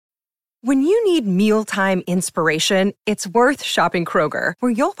When you need mealtime inspiration, it's worth shopping Kroger,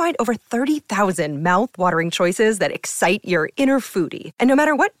 where you'll find over 30,000 mouth-watering choices that excite your inner foodie. And no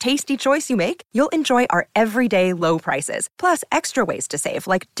matter what tasty choice you make, you'll enjoy our everyday low prices, plus extra ways to save,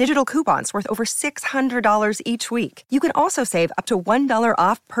 like digital coupons worth over $600 each week. You can also save up to $1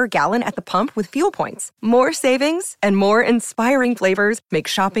 off per gallon at the pump with fuel points. More savings and more inspiring flavors make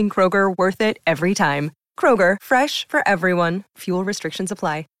shopping Kroger worth it every time. Kroger, fresh for everyone. Fuel restrictions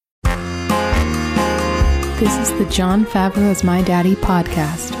apply. This is the Jon Favreau's My Daddy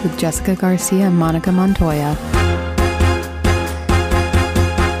podcast with Jessica Garcia and Monica Montoya.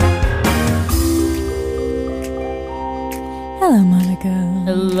 Hello, Monica.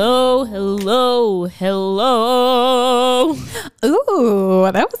 Hello.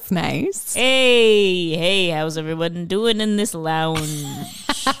 Ooh, that was nice. Hey, how's everyone doing in this lounge?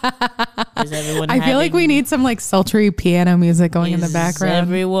 Is everyone I feel like we need some like sultry piano music going in the background. Is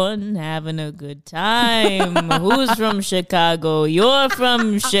everyone having a good time? Who's from Chicago? You're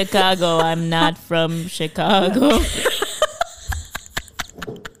from Chicago. I'm not from Chicago.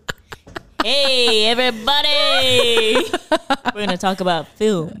 Hey, everybody! We're going to talk about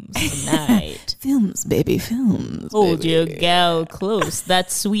films tonight. Films, baby, films. Hold baby. your gal close.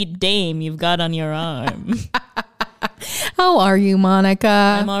 That sweet dame you've got on your arm. How are you, Monica?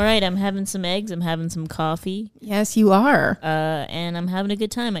 I'm all right. I'm having some eggs. I'm having some coffee. Yes, you are. And I'm having a good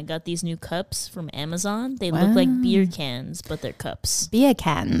time. I got these new cups from Amazon. They look like beer cans, but they're cups. Beer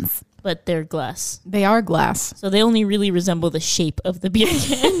cans. But they're glass. They are glass. So they only really resemble the shape of the beer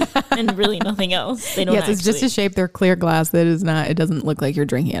can and really nothing else. They don't Yes, it's just a shape. They're clear glass. That is not, it doesn't look like you're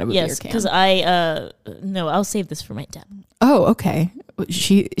drinking out of a beer can. Yes, because no, I'll save this for my dad. Oh, okay.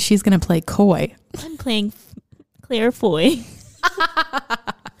 She's going to play coy. I'm playing Claire Foy.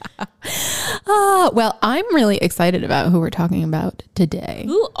 Well, I'm really excited about who we're talking about today.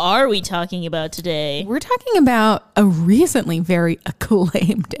 Who are we talking about today? We're talking about a recently very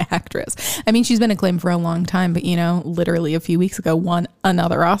acclaimed actress. I mean, she's been acclaimed for a long time, but literally a few weeks ago won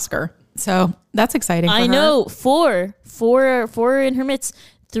another Oscar. So that's exciting for her. I know. Four in her midst.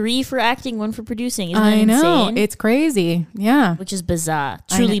 3 for acting, 1 for producing. Isn't that know. insane? It's crazy. Yeah. Which is bizarre.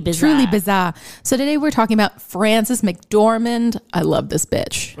 Truly bizarre. Truly bizarre. So today we're talking about Frances McDormand. I love this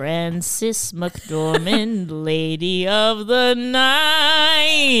bitch. Frances McDormand, Lady of the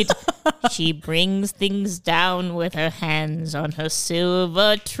Night. She brings things down with her hands on her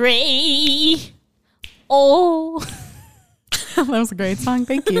silver tray. Oh. That was a great song.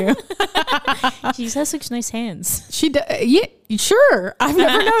 Thank you. She just has such nice hands. Yeah, sure. I've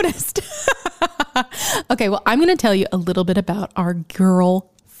never noticed. Okay, well, I'm going to tell you a little bit about our girl,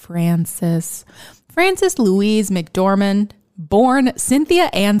 Frances. Frances Louise McDormand, born Cynthia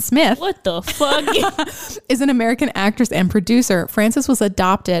Ann Smith. What the fuck? Is an American actress and producer. Frances was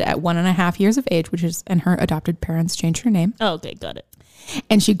adopted at 1.5 years of age, and her adopted parents changed her name. Oh, okay, got it.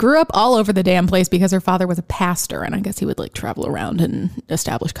 And she grew up all over the damn place because her father was a pastor, and I guess he would like travel around and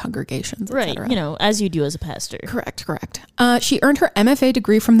establish congregations, right? etc. As you do as a pastor. Correct. She earned her MFA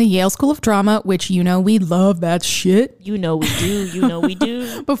degree from the Yale School of Drama, which we love that shit. We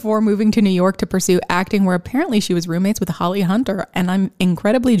do. Before moving to New York to pursue acting, where apparently she was roommates with Holly Hunter, and I'm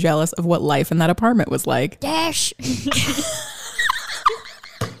incredibly jealous of what life in that apartment was like. Dash.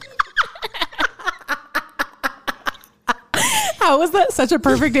 How was that such a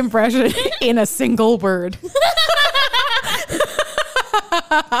perfect impression in a single word?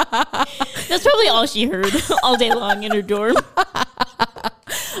 That's probably all she heard all day long in her dorm.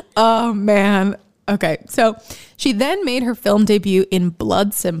 Oh, man. Okay, so she then made her film debut in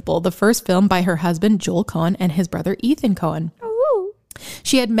Blood Simple, the first film by her husband, Joel Coen, and his brother, Ethan Coen.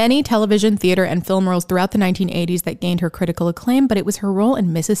 She had many television, theater, and film roles throughout the 1980s that gained her critical acclaim, but it was her role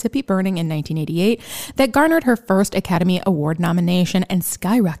in Mississippi Burning in 1988 that garnered her first Academy Award nomination and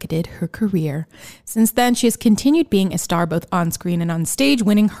skyrocketed her career. Since then, she has continued being a star both on screen and on stage,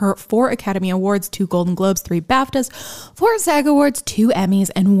 winning her 4 Academy Awards, 2 Golden Globes, 3 BAFTAs, 4 SAG Awards, 2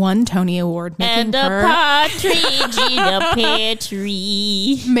 Emmys, and 1 Tony Award, and a partridge in a pear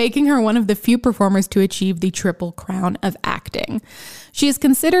tree. Making her one of the few performers to achieve the triple crown of acting. She is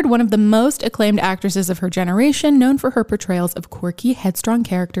considered one of the most acclaimed actresses of her generation, known for her portrayals of quirky, headstrong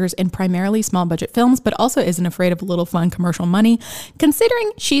characters in primarily small-budget films, but also isn't afraid of a little fun commercial money,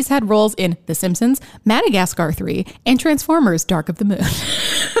 considering she's had roles in The Simpsons, Madagascar 3, and Transformers: Dark of the Moon.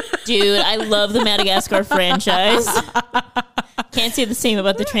 Dude, I love the Madagascar franchise. Can't say the same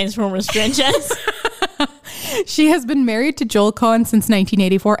about the Transformers franchise. She has been married to Joel Coen since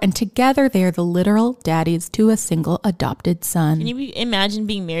 1984, and together they are the literal daddies to a single adopted son. Can you imagine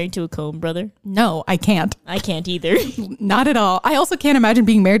being married to a Coen brother? No, I can't. I can't either. Not at all. I also can't imagine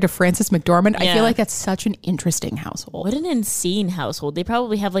being married to Frances McDormand. I Yeah. feel like that's such an interesting household. What an insane household. They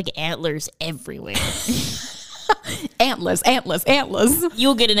probably have like antlers everywhere. Antlers.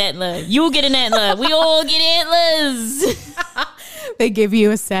 You'll get an antler. You'll get an antler. We all get antlers. They give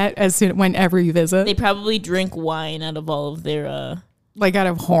you a set whenever you visit, They probably drink wine out of all of their like out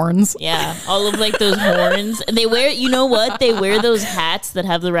of horns. yeah, all of like those horns. And they wear, you know what? They wear those hats that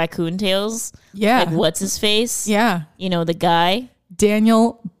have the raccoon tails. Yeah. Like what's his face? Yeah. You know, the guy.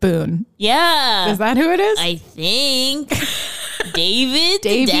 Daniel Boone. Yeah. Is that who it is? I think David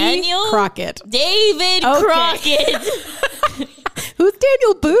Davy Daniel Crockett. David Okay. Crockett. Who's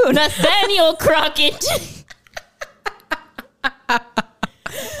Daniel Boone? Nathaniel Crockett.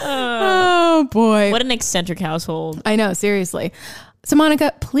 Oh boy. What an eccentric household. I know, seriously. So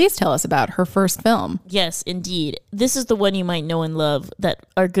Monica, please tell us about her first film. Yes, indeed. This is the one you might know and love that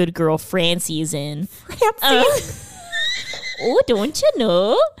our good girl Francie is in. Oh, don't you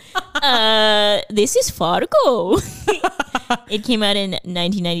know? This is Fargo. It came out in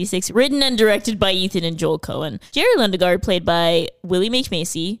 1996, written and directed by Ethan and Joel Coen. Jerry Lundegaard, played by William H.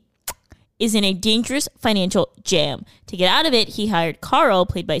 Macy, is in a dangerous financial jam. To get out of it, he hired Carl,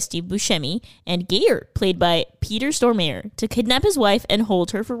 played by Steve Buscemi, and Gator, played by Peter Stormare, to kidnap his wife and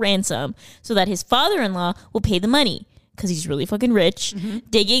hold her for ransom so that his father-in-law will pay the money, because he's really fucking rich,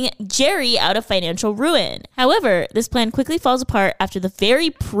 digging Jerry out of financial ruin. However, this plan quickly falls apart after the very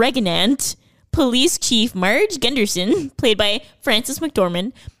pregnant police chief Marge Gunderson, played by Frances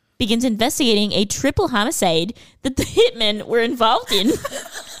McDormand, begins investigating a triple homicide that the hitmen were involved in.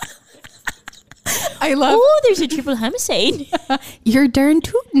 I love Oh, there's a triple homicide. You're darn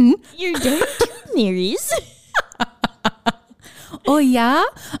tootin'. You're darn tootin' there is. Oh yeah?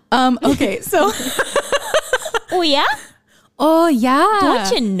 Okay, so Oh, yeah? oh yeah.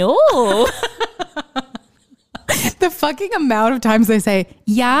 Don't you know? The fucking amount of times they say,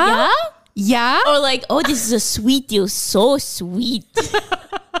 yeah? Yeah? Yeah? Or like, oh, this is a sweet deal. So sweet.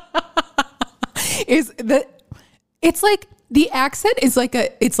 It's like the accent is like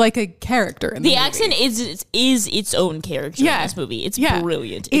a character in the The movie. accent is its own character in this movie. It's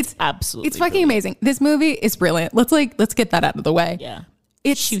brilliant. It's absolutely It's fucking brilliant. amazing. This movie is brilliant. Let's get that out of the way. Yeah.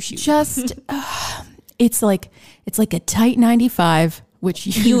 It's Shoo. just it's like a tight 95, which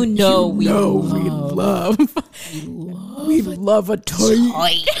You know we love. We love a tight.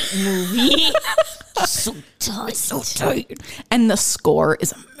 Tight movie. So tight. So tight. And the score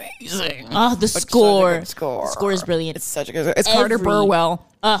is amazing. Oh, the score. good score. The score is brilliant. It's such a good. It's Carter Every- Burwell.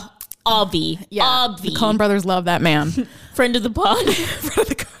 Obvi. The Obvi. Coen brothers love that man. Friend of the pod.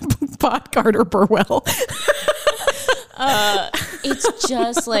 Pod Carter Burwell. It's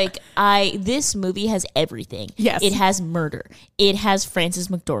just like this movie has everything. Yes. It has murder. It has Frances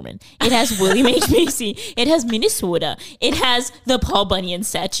McDormand. It has William H. Macy. It has Minnesota. It has the Paul Bunyan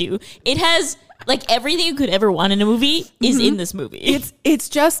statue. It has like everything you could ever want in a movie is in this movie.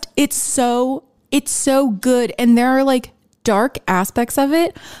 It's so good, and there are like dark aspects of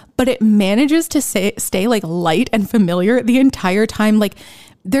it, but it manages to stay like light and familiar the entire time. Like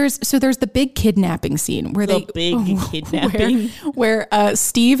there's the big kidnapping scene where where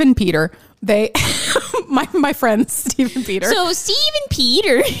Steve and Peter, they my friends Steve and Peter. So Steve and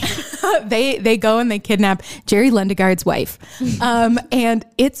Peter. they go and they kidnap Jerry Lundegaard's wife. And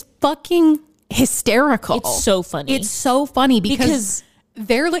it's fucking hysterical. It's so funny. It's so funny because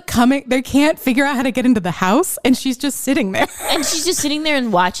they're like coming, they can't figure out how to get into the house, and she's just sitting there. And she's just sitting there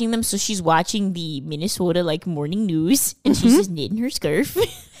and watching them. So she's watching the Minnesota like morning news, and she's just knitting her scarf.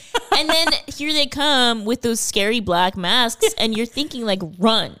 And then here they come with those scary black masks, and you're thinking like,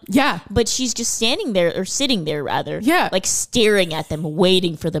 run. Yeah. But she's just standing there, or sitting there rather. Yeah. Like staring at them,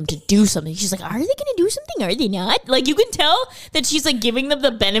 waiting for them to do something. She's like, are they going to do something? Are they not? Like you can tell that she's like giving them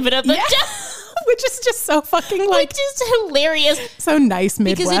the benefit of the doubt. Which is just so fucking like just hilarious. so nice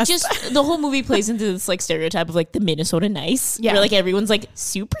Midwest. Because it just, the whole movie plays into this like stereotype of like the Minnesota nice. Yeah. Where like everyone's like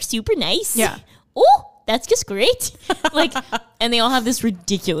super, super nice. Yeah. Oh, that's just great. Like, and they all have this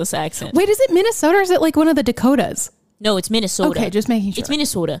ridiculous accent. Wait, is it Minnesota or is it like one of the Dakotas? No, it's Minnesota. Okay, just making sure. It's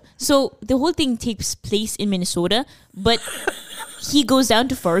Minnesota. So the whole thing takes place in Minnesota, but he goes down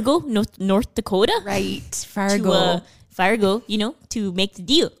to Fargo, North Dakota. Right. To, Fargo, you know, to make the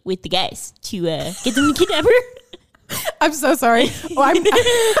deal with the guys to get them to kidnap her. I'm so sorry.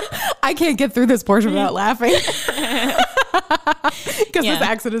 I can't get through this portion without laughing. Because this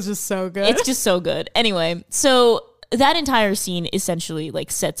accent is just so good. It's just so good. Anyway, so that entire scene essentially like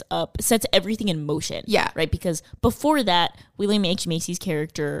sets everything in motion. Yeah. Right. Because before that, William H. Macy's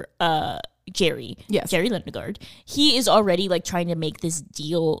character, Jerry Lundegaard, he is already like trying to make this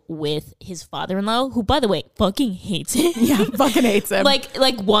deal with his father-in-law, who, by the way, fucking hates him. Yeah, fucking hates him.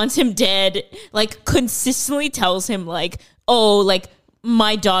 like wants him dead, like consistently tells him like, oh, like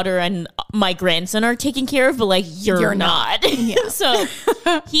my daughter and my grandson are taken care of, but like you're not. Yeah. So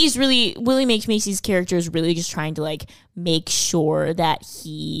William H. Macy's character is really just trying to like make sure that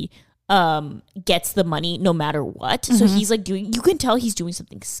he gets the money no matter what. So he's like you can tell he's doing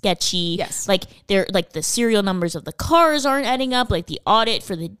something sketchy. Yes. Like they're like the serial numbers of the cars aren't adding up. Like the audit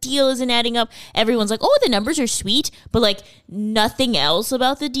for the deal isn't adding up. Everyone's like, oh, the numbers are sweet, but like nothing else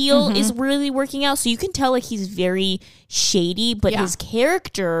about the deal is really working out. So you can tell like he's very shady, but his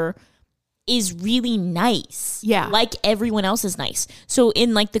character is really nice. Yeah. Like everyone else is nice. So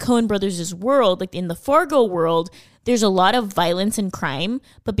in like the Coen Brothers' world, like in the Fargo world, there's a lot of violence and crime,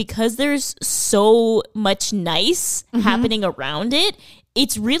 but because there's so much nice happening around it,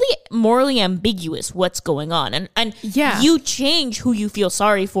 it's really morally ambiguous what's going on. And you change who you feel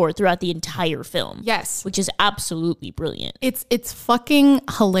sorry for throughout the entire film. Yes. Which is absolutely brilliant. It's fucking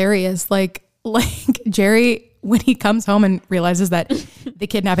hilarious. Like Jerry, when he comes home and realizes that the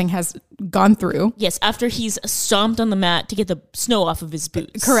kidnapping has gone through. Yes, after he's stomped on the mat to get the snow off of his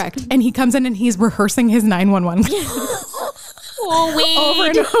boots. Correct. And he comes in and he's rehearsing his 911. Oh, Wade. Over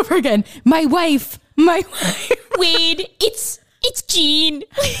and over again. My wife. Wade, it's Jean.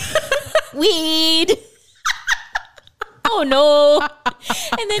 Wade. Oh, no.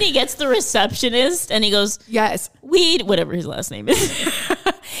 And then he gets the receptionist and he goes, yes, Wade, whatever his last name is.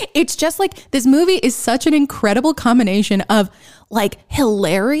 It's just like this movie is such an incredible combination of like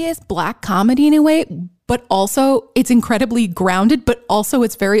hilarious black comedy in a way, but also it's incredibly grounded, but also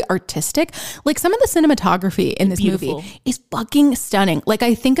it's very artistic. Like some of the cinematography in this movie is fucking stunning. Like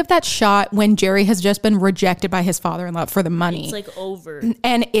I think of that shot when Jerry has just been rejected by his father-in-law for the money. It's like over.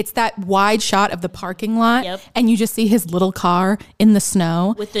 And it's that wide shot of the parking lot. Yep. And you just see his little car in the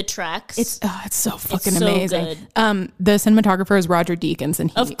snow. With the tracks. It's so fucking so amazing. Good. The cinematographer is Roger Deakins and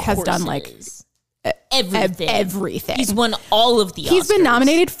he has done like everything. He's won all of the Oscars. He's been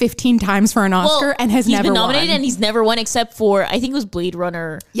nominated 15 times for an Oscar and has never won. He's been nominated and he's never won except for, I think it was Blade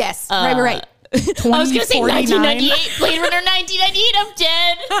Runner. Yes, right. I was going to say 1998. Blade Runner 1998, I'm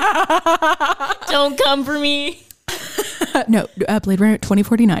dead. Don't come for me. No, Blade Runner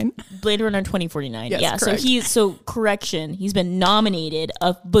 2049. Blade Runner 2049. Yes, yeah, correct. Correction. He's been nominated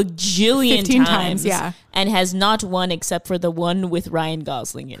a bajillion 15 times, yeah. And has not won except for the one with Ryan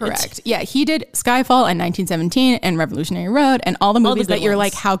Gosling in Correct. it. Yeah, he did Skyfall in 1917 and Revolutionary Road and all the movies that you're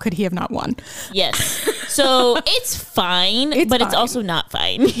ones. like, how could he have not won? Yes. So it's fine, but it's also not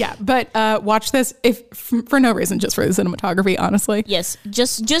fine. Yeah, but watch this for no reason, just for the cinematography, honestly. Yes,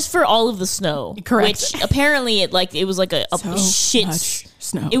 just for all of the snow. Correct. Which apparently it was like a shit much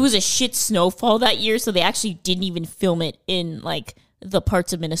snow. It was a shit snowfall that year, so they actually didn't even film it in like the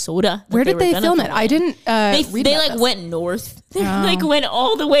parts of Minnesota. Where did they film it? I didn't read They about like this. went north. They like went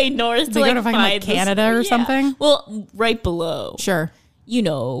all the way north. They go to like Canada or something? Well, right below. Sure. You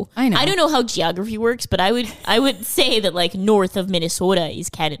know. I know. I don't know how geography works, but I would say that like north of Minnesota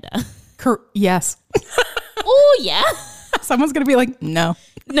is Canada. Yes. Oh yeah. Someone's gonna be like, no.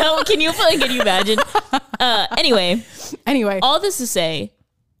 No, can you imagine? Anyway, all this to say,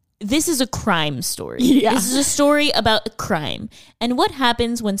 this is a crime story. Yeah. This is a story about a crime. And what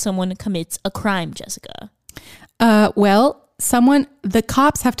happens when someone commits a crime, Jessica? Well, the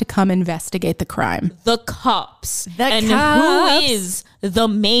cops have to come investigate the crime. The cops. Cops. Who is the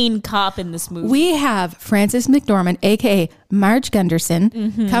main cop in this movie? We have Frances McDormand, aka Marge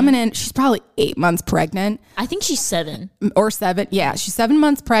Gunderson, coming in. She's probably 8 months pregnant. I think she's 7. Or 7. Yeah, she's 7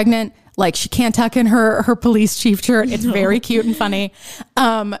 months pregnant. Like she can't tuck in her police chief shirt. It's very cute and funny.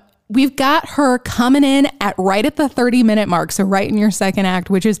 We've got her coming in right at the 30-minute mark. So right in your second act,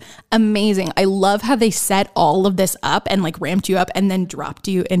 which is amazing. I love how they set all of this up and like ramped you up and then dropped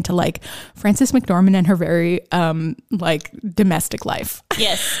you into like Frances McDormand and her very like domestic life.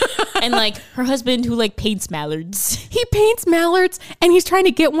 Yes. And like her husband who like paints mallards. He paints mallards and he's trying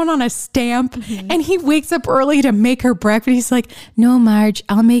to get one on a stamp and he wakes up early to make her breakfast. He's like, no, Marge,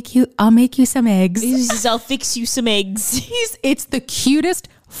 I'll make you some eggs. He says, I'll fix you some eggs. It's the cutest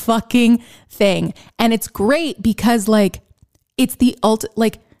fucking thing. And it's great because like it's the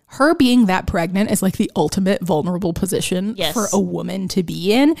like her being that pregnant is like the ultimate vulnerable position for a woman to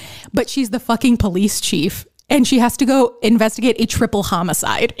be in, but she's the fucking police chief and she has to go investigate a triple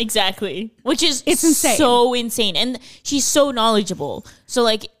homicide. Exactly. Which is it's insane. So insane. And she's so knowledgeable. So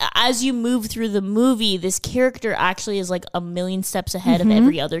like as you move through the movie, this character actually is like a million steps ahead of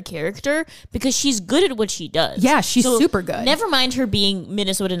every other character because she's good at what she does. Yeah, she's super good. Never mind her being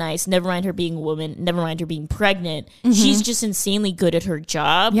Minnesota nice, never mind her being a woman, never mind her being pregnant. She's just insanely good at her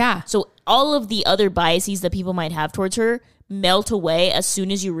job. Yeah. So all of the other biases that people might have towards her melt away as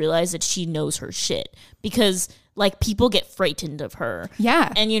soon as you realize that she knows her shit, because like people get frightened of her.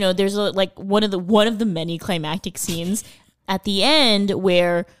 Yeah. And you know, there's like one of the many climactic scenes at the end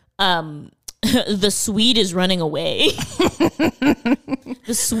where the Swede is running away.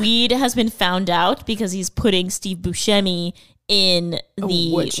 The Swede has been found out because he's putting Steve Buscemi in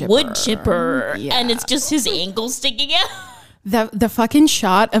the wood chipper. Yeah. And it's just his ankle sticking out. The fucking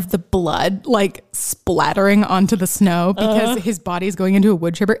shot of the blood like splattering onto the snow because his body's going into a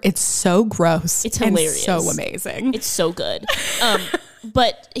wood chipper. It's so gross. It's hilarious. And so amazing. It's so good.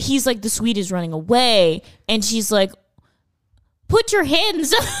 But he's like, the Swede is running away, and she's like, put your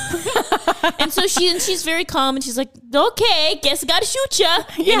hands up. And so she's very calm, and she's like, okay, guess I gotta shoot ya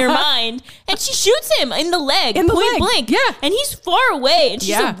in her mind. And she shoots him in the leg, point blank. Yeah. And he's far away, and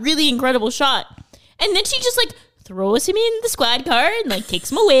she's a really incredible shot. And then she just like throws him in the squad car and like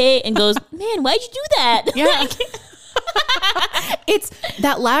takes him away and goes, man, why'd you do that? Yeah. It's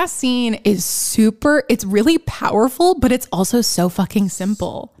that last scene is it's really powerful, but it's also so fucking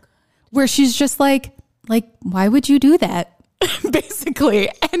simple, where she's just like, why would you do that? Basically.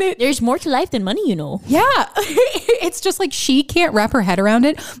 And there's more to life than money, you know. Yeah. It's just like she can't wrap her head around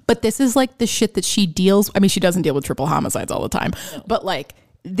it, but this is like the shit that she deals. I mean, she doesn't deal with triple homicides all the time, but like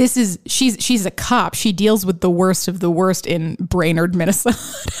this is she's a cop. She deals with the worst of the worst in Brainerd, Minnesota.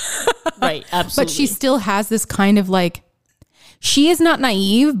 Right, absolutely. But she still has this kind of like, she is not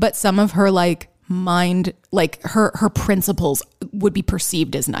naive, but some of her like mind, like her principles would be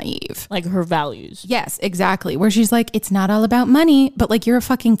perceived as naive. Like her values. Yes, exactly. Where she's like, it's not all about money, but like you're a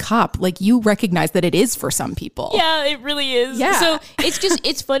fucking cop. Like you recognize that it is for some people. Yeah, it really is. Yeah. So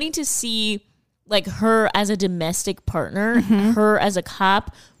it's funny to see like her as a domestic partner, her as a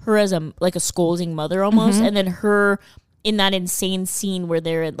cop, her as a scolding mother almost, and then her in that insane scene where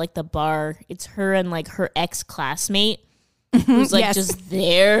they're at like the bar. It's her and like her ex-classmate who's like just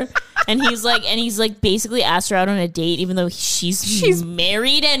there, and he's like basically asked her out on a date even though she's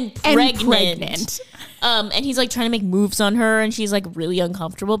married and pregnant. And he's like trying to make moves on her, and she's like really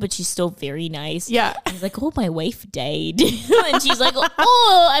uncomfortable, but she's still very nice. Yeah. And he's like, oh, my wife died. And she's like,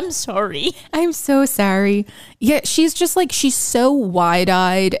 oh, I'm sorry. I'm so sorry. Yeah, she's just like, she's so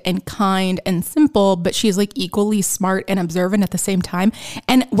wide-eyed and kind and simple, but she's like equally smart and observant at the same time.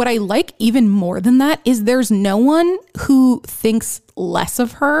 And what I like even more than that is there's no one who thinks less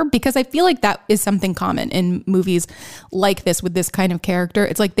of her, because I feel like that is something common in movies like this with this kind of character.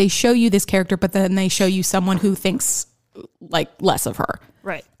 It's like they show you this character, but then they show you someone who thinks like less of her.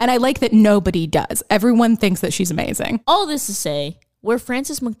 Right. And I like that nobody does. Everyone thinks that she's amazing. All this to say, where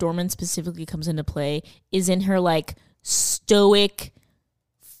Frances McDormand specifically comes into play is in her like stoic,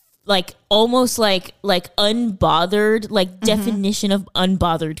 like almost like unbothered, like definition of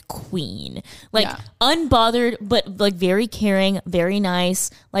unbothered queen. Like unbothered, but like very caring, very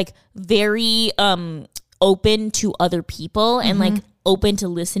nice, like very open to other people and like open to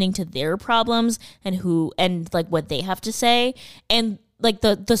listening to their problems and like what they have to say. And like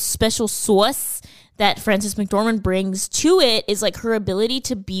the special sauce that Frances McDormand brings to it is like her ability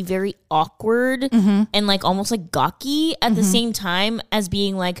to be very awkward and like almost like gawky at the same time as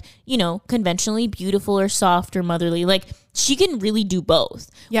being like, you know, conventionally beautiful or soft or motherly. Like she can really do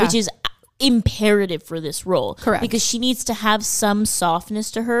both, which is imperative for this role. Correct. Because she needs to have some softness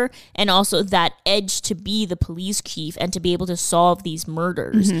to her and also that edge to be the police chief and to be able to solve these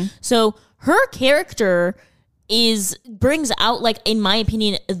murders. So her character brings out, like, in my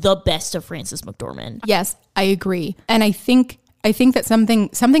opinion, the best of Frances McDormand. Yes, I agree. And I think that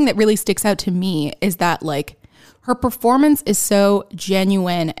something that really sticks out to me is that like her performance is so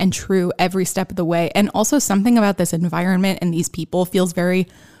genuine and true every step of the way. And also something about this environment and these people feels very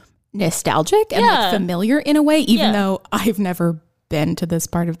nostalgic and like familiar in a way, even though I've never been to this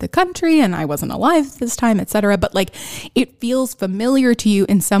part of the country and I wasn't alive this time, etc. But like it feels familiar to you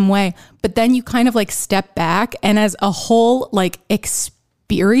in some way, but then you kind of like step back and as a whole like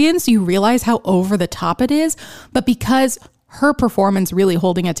experience, you realize how over the top it is. But because her performance really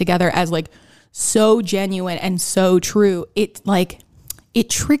holding it together as like so genuine and so true, it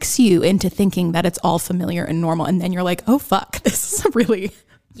tricks you into thinking that it's all familiar and normal. And then you're like, oh fuck, this is a really...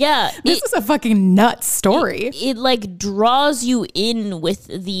 Yeah. This is a fucking nuts story. It like draws you in with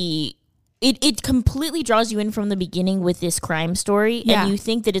the it completely draws you in from the beginning with this crime story, Yeah. and you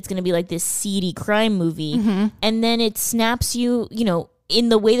think that it's going to be like this seedy crime movie, and then it snaps you, you know, in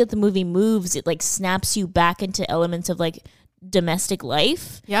the way that the movie moves, it like snaps you back into elements of like domestic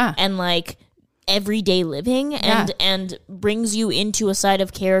life, Yeah. and like everyday living, and brings you into a side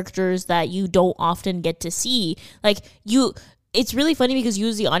of characters that you don't often get to see. Like it's really funny because you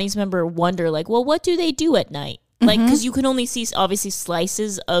as the audience member wonder like, well, what do they do at night? Like, because you can only see obviously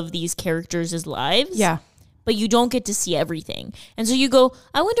slices of these characters' lives. Yeah. But you don't get to see everything. And so you go,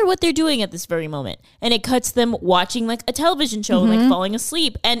 I wonder what they're doing at this very moment. And it cuts them watching like a television show and like falling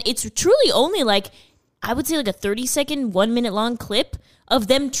asleep. And it's truly only like, I would say like a 30-second, 1 minute long clip of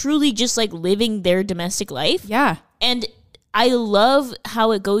them truly just like living their domestic life. Yeah. And I love how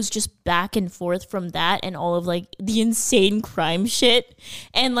it goes just back and forth from that and all of like the insane crime shit.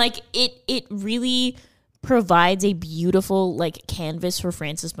 And like it really provides a beautiful like canvas for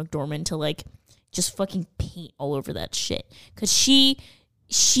Frances McDormand to like just fucking paint all over that shit. Cause she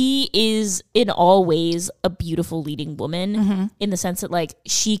is in all ways a beautiful leading woman in the sense that like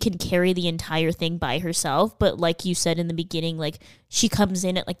she can carry the entire thing by herself. But like you said in the beginning, like she comes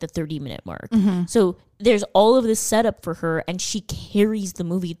in at like the 30-minute mark. So there's all of this setup for her and she carries the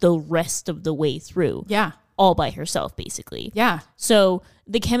movie the rest of the way through. Yeah. All by herself, basically. Yeah. So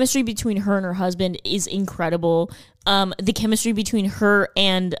the chemistry between her and her husband is incredible. The chemistry between her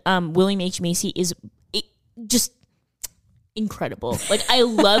and William H. Macy is just incredible. Like, I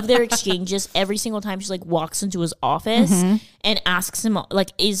love their exchanges every single time she like walks into his office and asks him,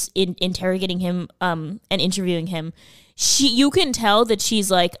 like, is interrogating him and interviewing him. You can tell that she's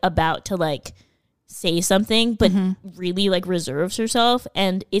like about to like say something, but really like reserves herself,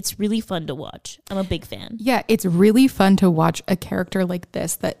 and it's really fun to watch. I'm a big fan. Yeah, it's really fun to watch a character like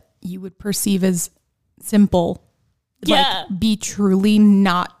this that you would perceive as simple. Yeah. Like, be truly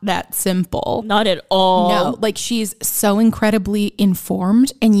not that simple. Not at all. No, like she's so incredibly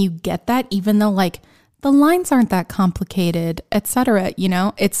informed, and you get that even though like the lines aren't that complicated, etc. You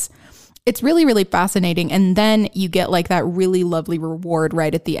know, it's really, really fascinating. And then you get like that really lovely reward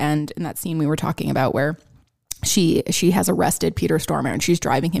right at the end in that scene we were talking about where she has arrested Peter Stormare and she's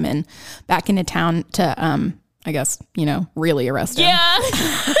driving him back into town to, I guess, you know, really arrest him. Yeah.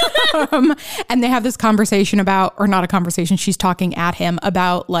 And they have this conversation about, or not a conversation, she's talking at him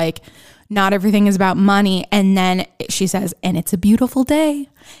about like, not everything is about money. And then she says, and it's a beautiful day.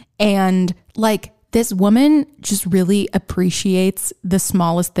 And like, this woman just really appreciates the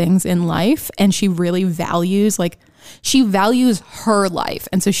smallest things in life, and she really values her life.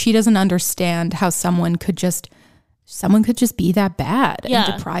 And so she doesn't understand how someone could just be that bad and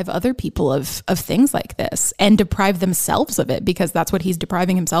deprive other people of things like this and deprive themselves of it, because that's what he's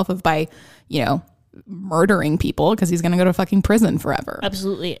depriving himself of by, you know, murdering people, because he's going to go to fucking prison forever.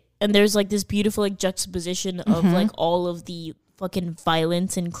 Absolutely. And there's like this beautiful like juxtaposition of like all of the fucking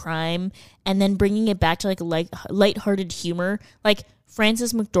violence and crime, and then bringing it back to like lighthearted humor. Like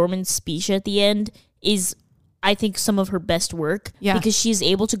Frances McDormand's speech at the end is, I think, some of her best work, because she's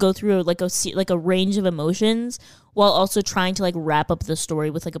able to go through a range of emotions while also trying to like wrap up the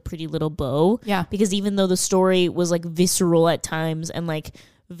story with like a pretty little bow. Yeah, because even though the story was like visceral at times and like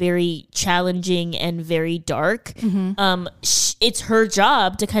very challenging and very dark, it's her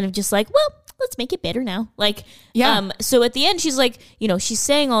job to kind of just like, well, let's make it better now. Like, so at the end, she's like, you know, she's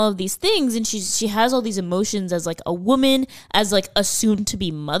saying all of these things, and she has all these emotions as like a woman, as like a soon to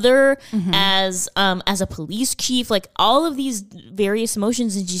be mother, as a police chief, like all of these various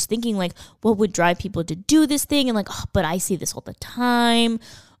emotions. And she's thinking like, what would drive people to do this thing? And like, oh, but I see this all the time.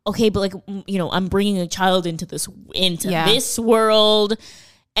 Okay, but like, you know, I'm bringing a child into this world.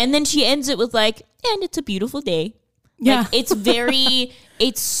 And then she ends it with like, and it's a beautiful day. Yeah. Like,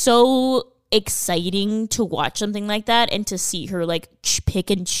 it's so exciting to watch something like that, and to see her like pick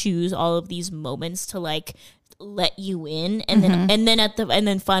and choose all of these moments to like let you in, and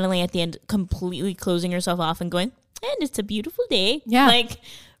then finally at the end completely closing herself off and going, and it's a beautiful day. Yeah. Like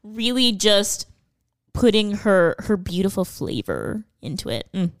really just putting her beautiful flavor into it.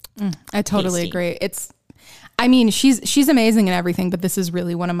 I totally agree. I mean, she's amazing in everything, but this is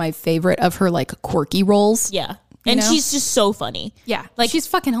really one of my favorite of her like quirky roles. Yeah. And she's just so funny. Yeah. Like, she's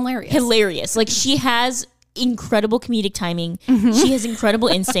fucking hilarious. Hilarious. Like, she has incredible comedic timing. She has incredible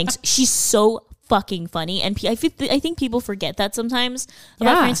instincts. She's so fucking funny. And I think people forget that sometimes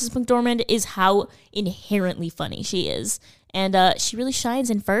about Frances McDormand, is how inherently funny she is. And she really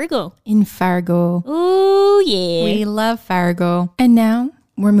shines in Fargo. Ooh, yeah. We love Fargo. And now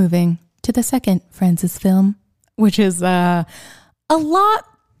we're moving to the second Frances film, which is a lot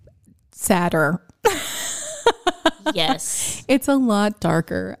sadder. Yes. It's a lot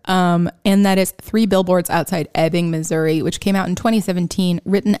darker. And that is 3 Billboards Outside Ebbing, Missouri, which came out in 2017,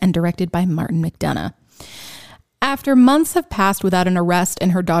 written and directed by Martin McDonagh. After months have passed without an arrest in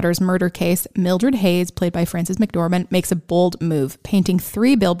her daughter's murder case, Mildred Hayes, played by Frances McDormand, makes a bold move, painting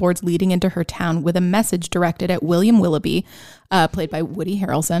 3 billboards leading into her town with a message directed at William Willoughby, played by Woody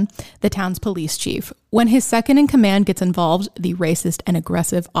Harrelson, the town's police chief. When his second in command gets involved, the racist and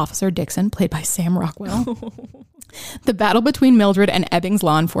aggressive Officer Dixon, played by Sam Rockwell, the battle between Mildred and Ebbing's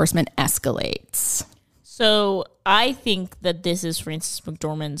law enforcement escalates. So I think that this is Frances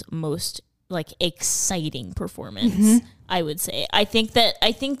McDormand's most exciting performance. I would say. I think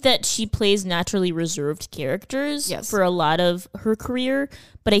that she plays naturally reserved characters for a lot of her career,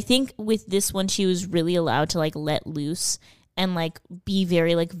 but I think with this one she was really allowed to let loose and be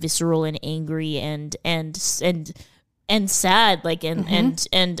very visceral and angry and sad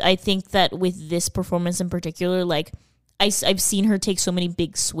and I think that with this performance in particular I've seen her take so many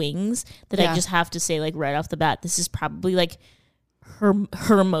big swings that I just have to say right off the bat this is probably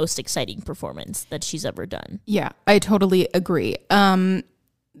her most exciting performance that she's ever done. Yeah, I totally agree. The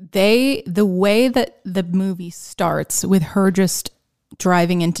way that the movie starts with her just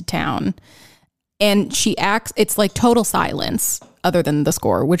driving into town and she acts, it's total silence other than the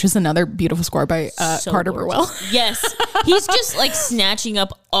score, which is another beautiful score by Carter Burwell. Yes. He's just snatching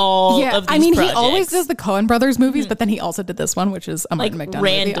up all of these projects. He always does the Coen Brothers movies, but then he also did this one, which is a Martin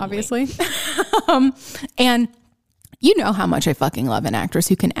McDonagh movie, obviously. And you know how much I fucking love an actress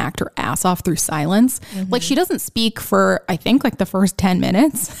who can act her ass off through silence. She doesn't speak for, I think, the first 10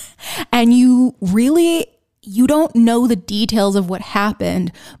 minutes. And you don't know the details of what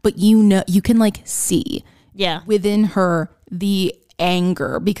happened, but you can see within her the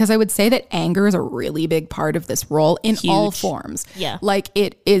anger. Because I would say that anger is a really big part of this role in all forms. Yeah.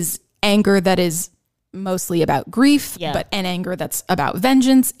 It is anger that is mostly about grief, but an anger that's about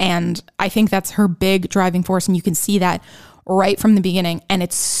vengeance. And I think that's her big driving force. And you can see that right from the beginning. And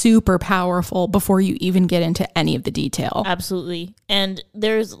it's super powerful before you even get into any of the detail. Absolutely. And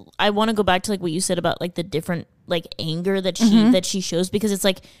I want to go back to what you said about the different anger that she shows, because it's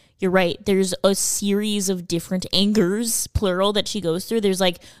you're right. There's a series of different angers, plural, that she goes through. There's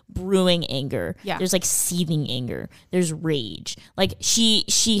brewing anger. Yeah. There's seething anger. There's rage. She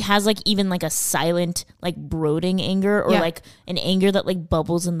has even a silent brooding anger or an anger that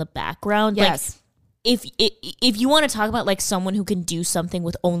bubbles in the background. Yes. If you want to talk about someone who can do something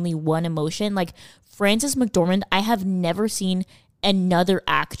with only one emotion, Frances McDormand, I have never seen another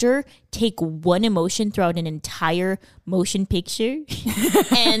actor take one emotion throughout an entire motion picture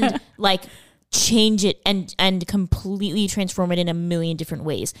and change it and completely transform it in a million different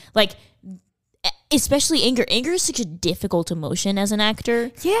ways. Especially anger. Anger is such a difficult emotion as an actor.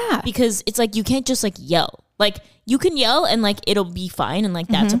 Yeah. Because it's you can't just yell. You can yell and it'll be fine and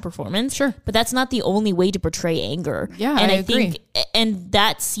that's a performance. Sure. But that's not the only way to portray anger. Yeah, and I agree. And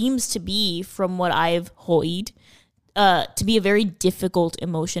that seems to be, from what I've heard, to be a very difficult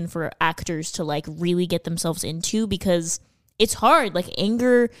emotion for actors to really get themselves into, because it's hard.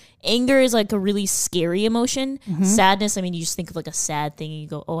 Anger is a really scary emotion. Sadness, you just think of a sad thing and you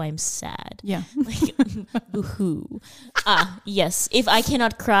go, oh, I'm sad. Yeah. Boo-hoo. Yes. If I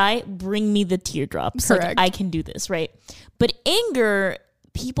cannot cry, bring me the teardrops. Correct. I can do this, right? But anger,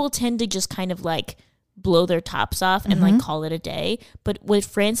 people tend to just kind of blow their tops off and call it a day. But what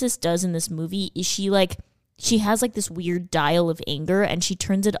Frances does in this movie is she has this weird dial of anger, and she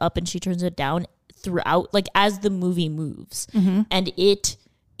turns it up and she turns it down throughout, as the movie moves. And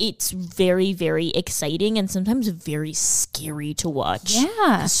it's very, very exciting and sometimes very scary to watch.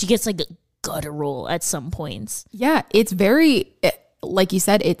 Yeah. She gets guttural at some points. Yeah. It's very, like you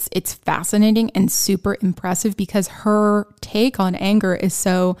said, it's fascinating and super impressive because her take on anger is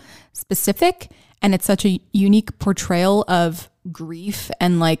so specific, and it's such a unique portrayal of grief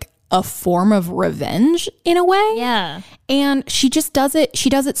and a form of revenge in a way. Yeah. And she just does it. She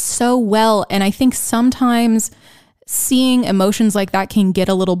does it so well. And I think sometimes seeing emotions like that can get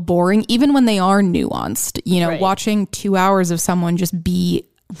a little boring, even when they are nuanced. Right. Watching 2 hours of someone just be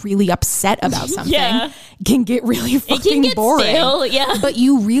really upset about something can get really fucking boring. Stale, yeah. But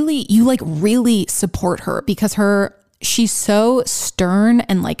you really support her because she's so stern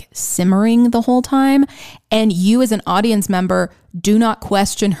and simmering the whole time. And you as an audience member do not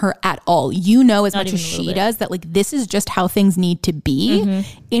question her at all. As much as she does that this is just how things need to be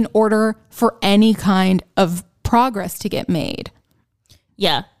in order for any kind of progress to get made.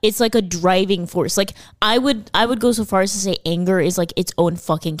 Yeah, it's a driving force. I would go so far as to say anger is its own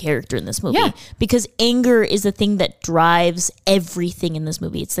fucking character in this movie. Yeah. Because anger is the thing that drives everything in this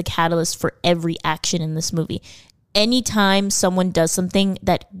movie. It's the catalyst for every action in this movie. anytime someone does something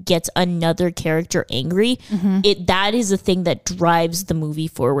that gets another character angry, that is the thing that drives the movie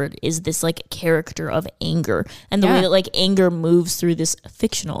forward, is this like character of anger and the way that like anger moves through this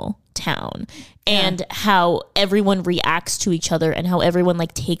fictional town and how everyone reacts to each other and how everyone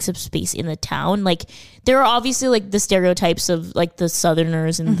like takes up space in the town. Like there are obviously like the stereotypes of like the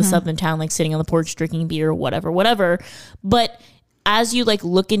Southerners in the Southern town, like sitting on the porch drinking beer or whatever. But as you like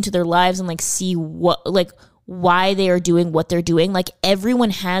look into their lives and like see what like why they are doing what they're doing, like everyone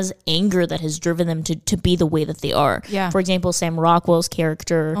has anger that has driven them to be the way that they are. Yeah. For example, Sam Rockwell's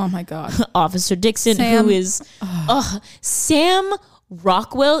character, oh my god, Officer Dixon, who is Sam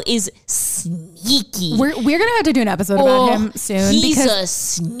Rockwell is sneaky. We're gonna have to do an episode about him soon. He's a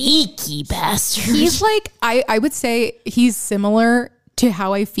sneaky bastard. He's like, I would say he's similar to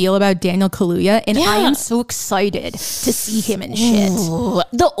how I feel about Daniel Kaluuya, and I am so excited to see him in shit.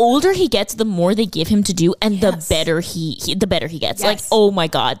 The older he gets, the more they give him to do, and the better he gets. Yes. Like, oh my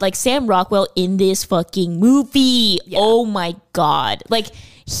god, like Sam Rockwell in this fucking movie. Yeah. Oh my god, like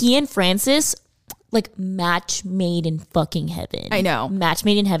he and Francis, like match made in fucking heaven. I know, match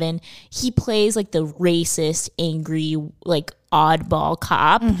made in heaven. He plays like the racist, angry, like oddball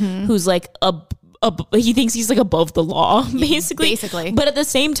cop who's like he thinks he's like above the law, basically. But at the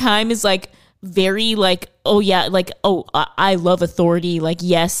same time is like very like, oh yeah, like, oh, I love authority. Like,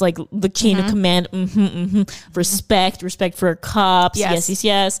 yes, like the chain of command, respect for cops.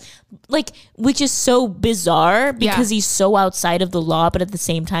 Yes. Like, which is so bizarre because he's so outside of the law, but at the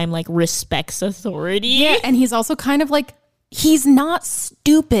same time, like respects authority. Yeah. And he's also kind of like, he's not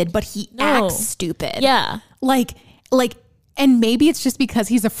stupid, but he acts stupid. Yeah. Like, and maybe it's just because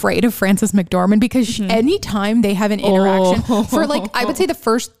he's afraid of Frances McDormand, because anytime they have an interaction for like, I would say the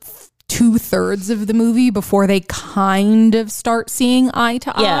first 2/3 of the movie before they kind of start seeing eye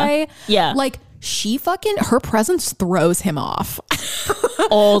to eye. Yeah. Like her presence throws him off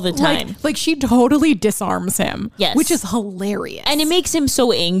all the time. Like she totally disarms him. Yes. Which is hilarious. And it makes him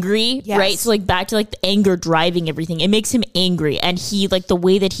so angry, right? So like back to like the anger driving everything. It makes him angry, and he like the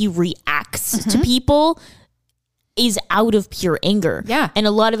way that he reacts to people is out of pure anger. Yeah. And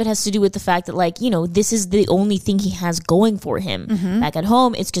a lot of it has to do with the fact that, like, you know, this is the only thing he has going for him. Back at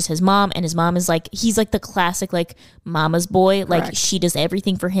home, it's just his mom, and his mom is like, he's like the classic, like, mama's boy. Like, she does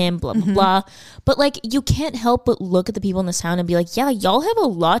everything for him, blah, blah, blah. But, like, you can't help but look at the people in this town and be like, yeah, y'all have a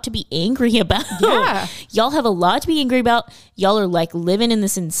lot to be angry about. Yeah. Y'all have a lot to be angry about. Y'all are, like, living in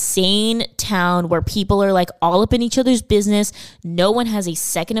this insane town where people are, like, all up in each other's business. No one has a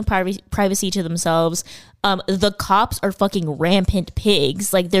second of privacy to themselves. The cops are fucking rampant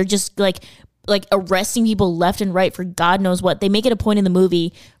pigs. Like, they're just like arresting people left and right for God knows what. They make it a point in the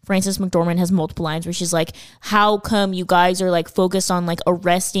movie. Frances McDormand has multiple lines where she's like, how come you guys are like focused on like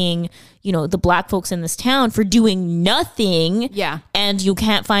arresting, you know, the black folks in this town for doing nothing? Yeah. And you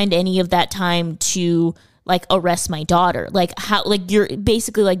can't find any of that time to like arrest my daughter. Like, how, like, you're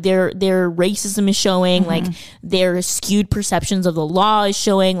basically like their racism is showing, like their skewed perceptions of the law is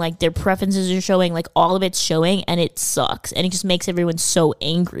showing, like their preferences are showing, like all of it's showing, and it sucks, and it just makes everyone so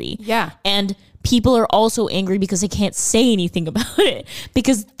angry. Yeah. And people are also angry because they can't say anything about it,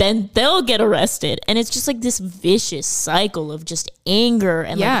 because then they'll get arrested, and it's just like this vicious cycle of just anger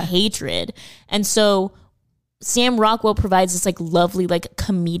and like hatred. And so Sam Rockwell provides this like lovely like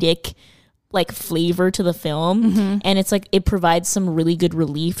comedic like flavor to the film, and it's like it provides some really good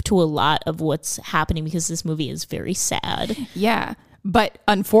relief to a lot of what's happening, because this movie is very sad. Yeah, but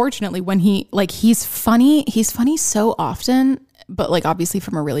unfortunately when he's funny so often, but like obviously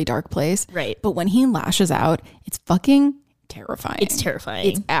from a really dark place, right? But when he lashes out, it's fucking terrifying. It's terrifying.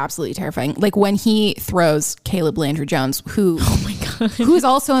 It's absolutely terrifying. Like when he throws Caleb Landry Jones, who, oh my God, who's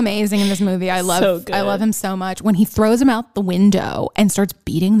also amazing in this movie. I love him so much. When he throws him out the window and starts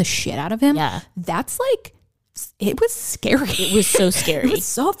beating the shit out of him, that's like, it was scary. It was so scary. It was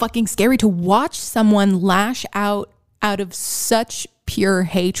so fucking scary to watch someone lash out of such pure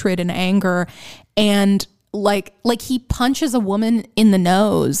hatred and anger, and like he punches a woman in the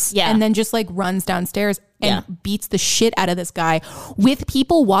nose and then just like runs downstairs and beats the shit out of this guy with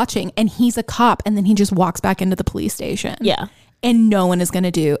people watching, and he's a cop, and then he just walks back into the police station. Yeah. And no one is going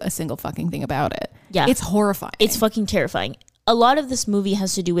to do a single fucking thing about it. Yeah. It's horrifying. It's fucking terrifying. A lot of this movie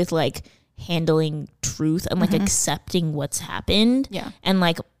has to do with like handling truth and like accepting what's happened and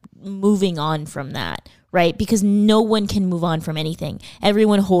like moving on from that. Right? Because no one can move on from anything.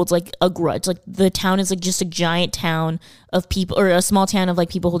 Everyone holds like a grudge. Like the town is like just a giant town of people, or a small town of like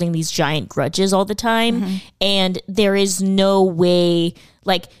people holding these giant grudges all the time. And there is no way,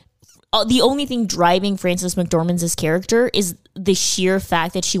 like the only thing driving Frances McDormand's character is the sheer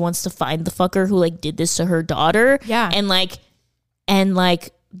fact that she wants to find the fucker who like did this to her daughter. Yeah. And like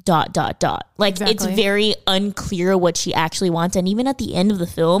dot. Like Exactly. it's very unclear what she actually wants. And even at the end of the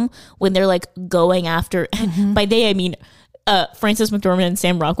film, when they're like going after, by they I mean Frances McDormand and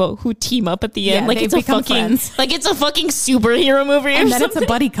Sam Rockwell, who team up at the end, like they it's a become fucking friends. like it's a fucking superhero movie, And or then something. it's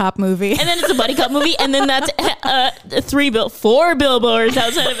a buddy cop movie. And then it's a buddy cop movie, and then that's 4 billboards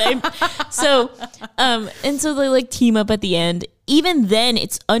outside of it. So, and so they like team up at the end. Even then,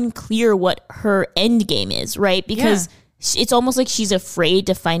 it's unclear what her end game is, right? Because it's almost like she's afraid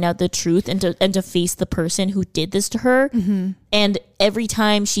to find out the truth and to face the person who did this to her. And every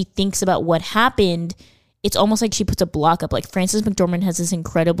time she thinks about what happened, it's almost like she puts a block up. Like Frances McDormand has this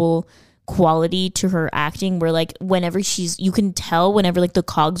incredible quality to her acting where like whenever you can tell whenever like the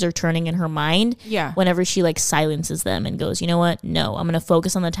cogs are turning in her mind, whenever she like silences them and goes, you know what, no, I'm gonna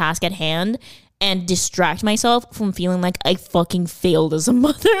focus on the task at hand and distract myself from feeling like I fucking failed as a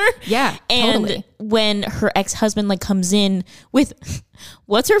mother. Yeah, and totally. when her ex-husband like comes in with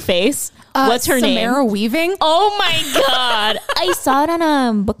what's her face, what's her name, Samara Weaving. oh my god, I saw it on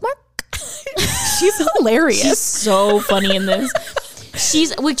a bookmark. She's hilarious. She's so funny in this. She's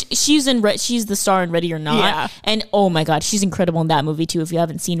the star in Ready or Not. Yeah. And oh my god, she's incredible in that movie too. If you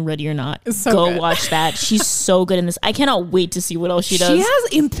haven't seen Ready or Not, so go good. watch that. She's so good in this. I cannot wait to see what else she does. She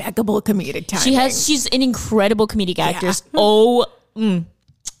has impeccable comedic timing. She's an incredible comedic actress.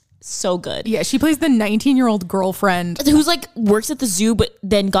 So good. Yeah, she plays the 19-year-old girlfriend. Who's like works at the zoo but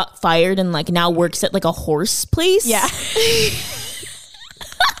then got fired and like now works at like a horse place. Yeah.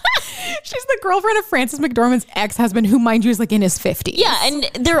 She's the girlfriend of Frances McDormand's ex-husband, who, mind you, is like in his 50s. Yeah, and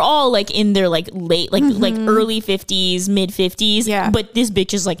they're all like in their like late, like early 50s, mid 50s. Yeah. But this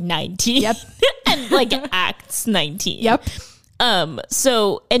bitch is like 19. Yep. And like acts 19. Yep.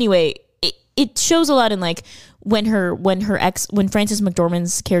 So anyway, it shows a lot in like when Frances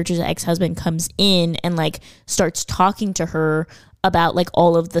McDormand's character's ex-husband comes in and like starts talking to her about like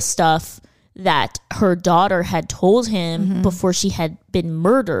all of the stuff that her daughter had told him before she had been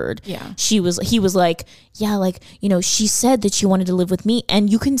murdered. Yeah. He was like, yeah, like, you know, she said that she wanted to live with me.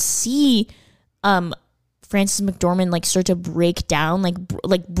 And you can see Frances McDormand like start to break down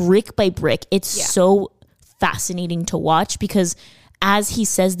like brick by brick. It's so fascinating to watch because as he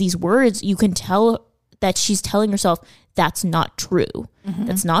says these words, you can tell that she's telling herself that's not true.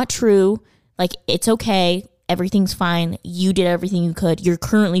 That's not true. Like, it's okay. Everything's fine. You did everything you could. You're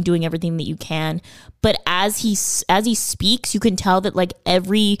currently doing everything that you can. But as he speaks, you can tell that like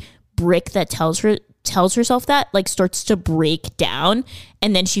every brick that tells herself that like starts to break down,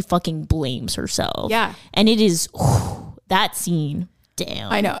 and then she fucking blames herself. Yeah. And it is that scene. Damn.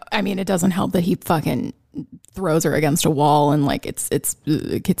 I know. I mean, it doesn't help that he fucking throws her against a wall and like it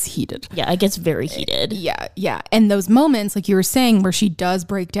gets heated. Yeah, it gets very heated. Yeah. And those moments, like you were saying, where she does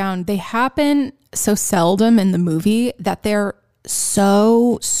break down, they happen so seldom in the movie that they're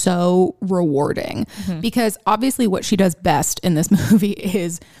so rewarding. Because obviously what she does best in this movie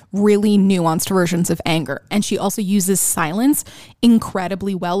is really nuanced versions of anger. And she also uses silence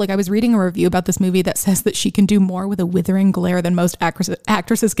incredibly well. Like I was reading a review about this movie that says that she can do more with a withering glare than most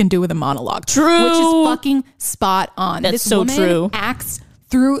actresses can do with a monologue. True. Which is fucking spot on. That's this so woman true. acts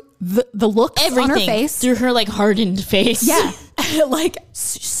through the looks on her face. through her like hardened face. Yeah. Like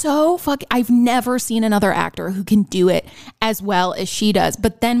so I've never seen another actor who can do it as well as she does.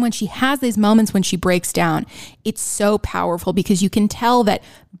 But then when she has these moments when she breaks down, it's so powerful because you can tell that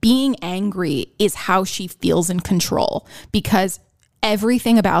being angry is how she feels in control, because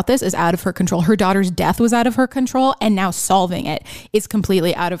everything about this is out of her control. Her daughter's death was out of her control, and now solving it is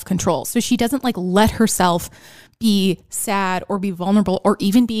completely out of control. So she doesn't like let herself be sad or be vulnerable or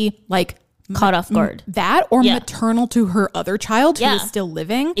even be like Caught off guard. That or maternal to her other child who is still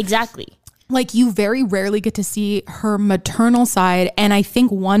living. Exactly. Like you very rarely get to see her maternal side. And I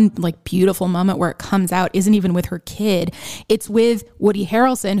think one like beautiful moment where it comes out isn't even with her kid. It's with Woody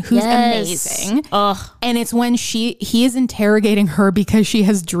Harrelson, who's amazing. And it's when he is interrogating her because she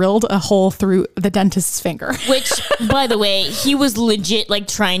has drilled a hole through the dentist's finger. Which, by the way, he was legit like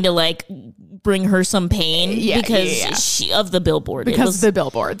trying to like bring her some pain she of the billboard. Because of the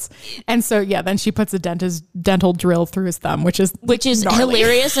billboards. And so, then she puts a dental drill through his thumb, which is gnarly.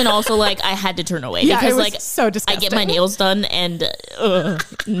 Hilarious. And also like, I had to turn away because it was like so disgusting. I get my nails done and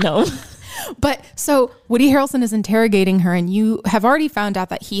no. But so Woody Harrelson is interrogating her, and you have already found out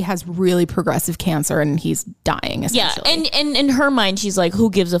that he has really progressive cancer and he's dying, essentially. Yeah, and in her mind, she's like, who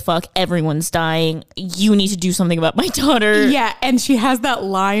gives a fuck? Everyone's dying. You need to do something about my daughter. Yeah, and she has that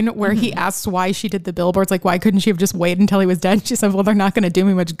line where he asks why she did the billboards. Like, why couldn't she have just waited until he was dead? She said, well, they're not going to do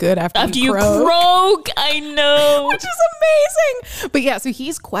me much good after you croak. I know. Which is amazing. But yeah, so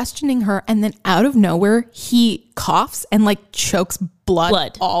he's questioning her, and then out of nowhere, he coughs and like chokes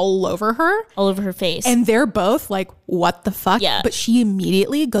blood all over her. All over her face. And they're both like, what the fuck? Yeah. But she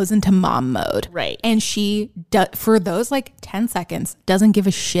immediately goes into mom mode. Right. And she, for those like 10 seconds, doesn't give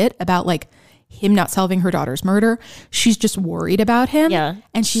a shit about like him not solving her daughter's murder. She's just worried about him. Yeah.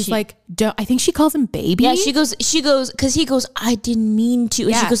 And she's like, I think she calls him baby. Yeah, she goes, because he goes, I didn't mean to.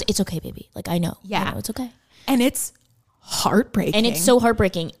 And Yeah. she goes, it's okay, baby. Like, I know. Yeah. I know, it's okay. And it's heartbreaking. And it's so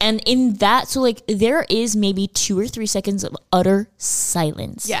heartbreaking. And in that, so like there is maybe 2 or 3 seconds of utter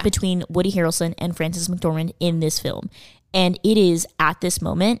silence between Woody Harrelson and Frances McDormand in this film. And it is at this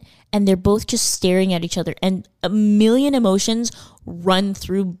moment, and they're both just staring at each other, and a million emotions run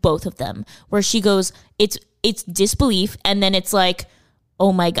through both of them, where she goes, it's disbelief, and then it's like,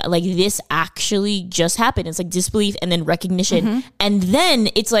 oh my God, like this actually just happened. It's like disbelief and then recognition. And then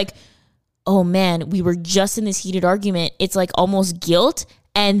it's like, oh man, we were just in this heated argument. It's like almost guilt.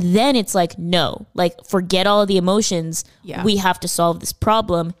 And then it's like, no, like forget all of the emotions. Yeah. We have to solve this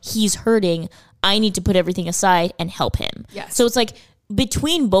problem. He's hurting. I need to put everything aside and help him. Yes. So it's like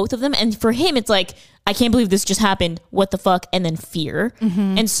between both of them. And for him, it's like, I can't believe this just happened. What the fuck? And then fear.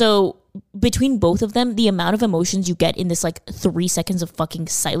 And so between both of them, the amount of emotions you get in this like 3 seconds of fucking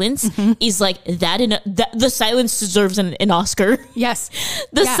silence is like that. The silence deserves an Oscar. Yes.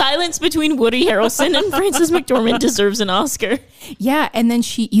 The silence between Woody Harrelson and Frances McDormand deserves an Oscar. Yeah. And then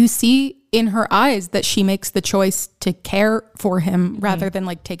you see in her eyes that she makes the choice to care for him rather than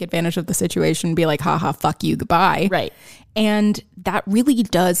like take advantage of the situation and be like, haha, fuck you, goodbye. Right. And that really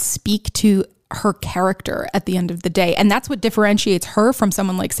does speak to her character at the end of the day. And that's what differentiates her from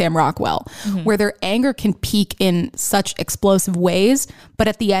someone like Sam Rockwell, where their anger can peak in such explosive ways. But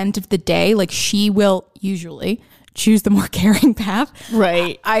at the end of the day, like she will usually choose the more caring path.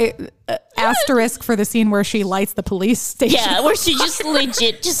 Right. I asterisk for the scene where she lights the police station. Yeah, where she just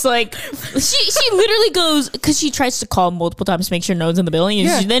legit just like she literally goes, because she tries to call multiple times to make sure no one's in the building,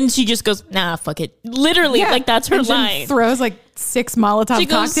 and then she just goes, nah, fuck it. Literally, like that's her and line. Throws like 6 Molotov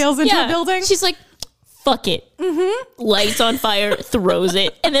cocktails into the building. She's like, fuck it. Lights on fire, throws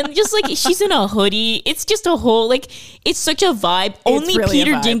it. And then just like she's in a hoodie. It's just a whole, like, it's such a vibe. Only really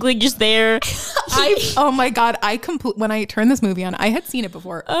Peter a vibe. Dinklage is there. Oh my God. When I turned this movie on, I had seen it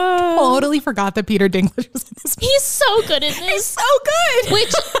before. Totally forgot that Peter Dinklage was in this movie. He's so good at this. He's so good.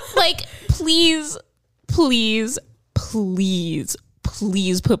 Which, like, please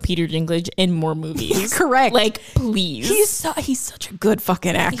put Peter Dinklage in more movies. Correct. Like, please. He's such a good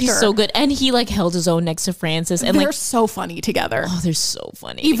fucking actor. He's so good. And he like held his own next to Frances. And they're like, so funny together. oh, they're so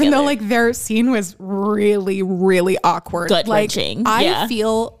funny. Even together. though like their scene was really, really awkward. Gut-wrenching. Like, I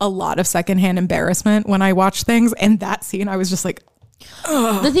feel a lot of secondhand embarrassment when I watch things. And that scene, I was just like,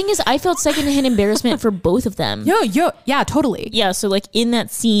 ugh. The thing is, I felt secondhand embarrassment for both of them. Yeah, totally. Yeah, so like in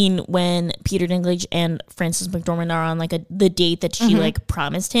that scene when Peter Dinklage and Frances McDormand are on like the date that she like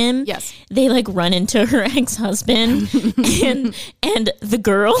promised him, Yes, they like run into her ex-husband and the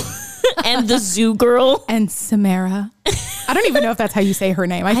girl and the zoo girl and Samara. I don't even know if that's how you say her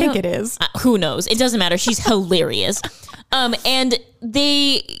name. I think it is. Who knows? It doesn't matter. She's hilarious. And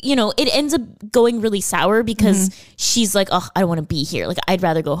they, you know, it ends up going really sour because she's like, oh, I don't want to be here. Like, I'd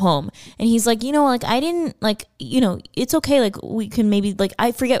rather go home. And he's like, you know, like, I didn't, like, you know, it's okay. Like, we can maybe, like,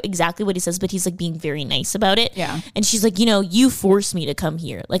 I forget exactly what he says, but he's like being very nice about it. Yeah. And she's like, you know, you forced me to come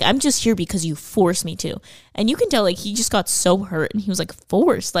here. Like, I'm just here because you forced me to. And you can tell, like, he just got so hurt and he was like,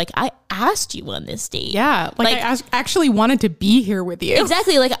 forced. Like, I asked you on this date. Yeah. Like I actually wanted to be here with you.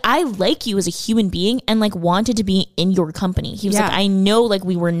 Exactly. Like, I like you as a human being and like wanted to be in your company. He was like, I know, like,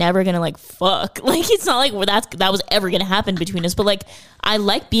 we were never gonna like fuck. Like, it's not like that was ever gonna happen between us, but like, I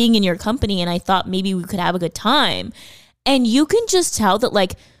like being in your company and I thought maybe we could have a good time. And you can just tell that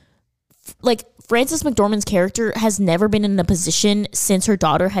like Frances McDormand's character has never been in the position since her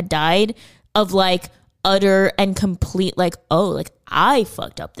daughter had died of like utter and complete like, oh, like I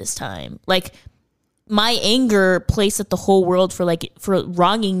fucked up this time. Like, my anger placed at the whole world for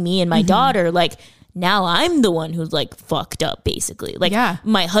wronging me and my daughter, like, now I'm the one who's like fucked up, basically. Like,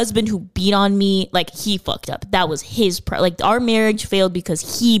 my husband who beat on me, like, he fucked up. That was his like, our marriage failed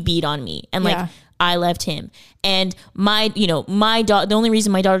because he beat on me. And like, I left him. And the only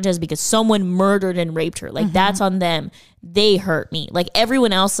reason my daughter does is because someone murdered and raped her. Like, that's on them. They hurt me. Like,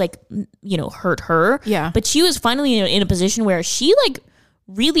 everyone else, like, hurt her. Yeah. But she was finally in a position where she, like,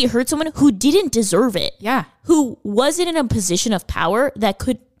 really hurt someone who didn't deserve it. Yeah. Who wasn't in a position of power that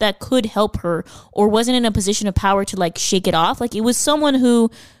could help her, or wasn't in a position of power to, like, shake it off. Like, it was someone who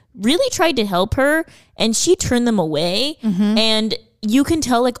really tried to help her, and she turned them away. And you can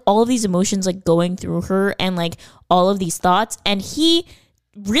tell, like, all of these emotions, like, going through her, and, like, all of these thoughts. And he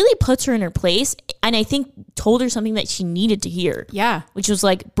really puts her in her place, and I think told her something that she needed to hear. Yeah. Which was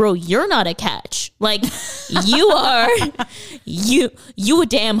like, bro, you're not a catch. Like, you are, you a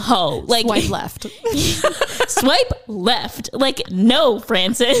damn hoe. Like, Swipe left. Swipe left. Like, no,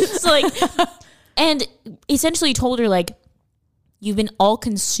 Frances. Like, and essentially told her, like, you've been all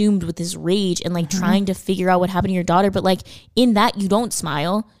consumed with this rage and, like, trying to figure out what happened to your daughter. But, like, in that, you don't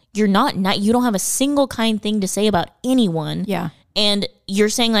smile. You're not, you don't have a single kind thing to say about anyone. Yeah. And you're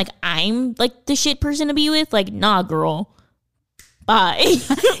saying, like, I'm, like, the shit person to be with? Like, nah, girl. Bye.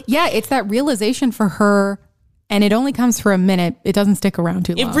 Yeah, it's that realization for her, and it only comes for a minute. It doesn't stick around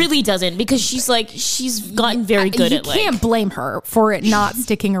too long. It really doesn't, because she's gotten very good at, like... You can't blame her for it not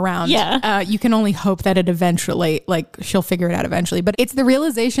sticking around. Yeah. You can only hope that it eventually, like, she'll figure it out eventually. But it's the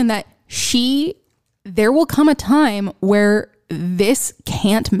realization that there will come a time where this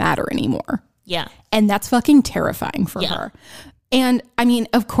can't matter anymore. Yeah. And that's fucking terrifying for her. And I mean,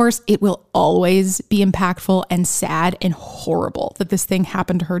 of course, it will always be impactful and sad and horrible that this thing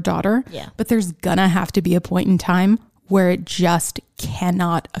happened to her daughter. Yeah. But there's gonna have to be a point in time where it just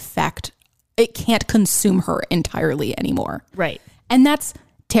cannot it can't consume her entirely anymore. Right. And that's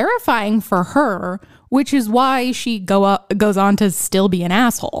terrifying for her, which is why she goes on to still be an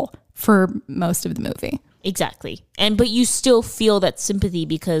asshole for most of the movie. Exactly. But you still feel that sympathy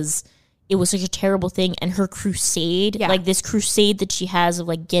because it was such a terrible thing, and her crusade, like this crusade that she has of,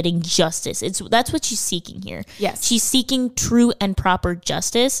 like, getting justice. That's what she's seeking here. Yes. She's seeking true and proper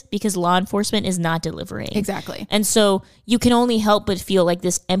justice because law enforcement is not delivering. Exactly. And so you can only help but feel, like,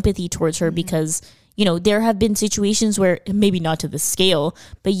 this empathy towards her because, there have been situations where, maybe not to the scale,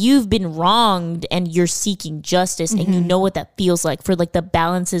 but you've been wronged and you're seeking justice, and you know what that feels like for, like, the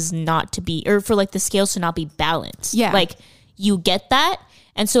balances not to be, or for, like, the scales to not be balanced. Yeah. Like, you get that.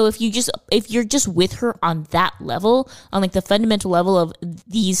 And so if you're just with her on that level, on, like, the fundamental level of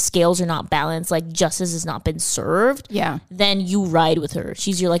these scales are not balanced, like, justice has not been served, then you ride with her.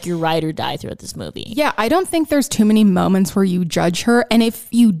 She's your ride or die throughout this movie. Yeah, I don't think there's too many moments where you judge her. And if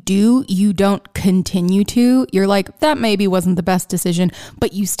you do, you don't continue to. You're like, that maybe wasn't the best decision,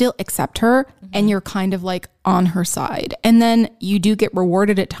 but you still accept her and you're kind of, like, on her side. And then you do get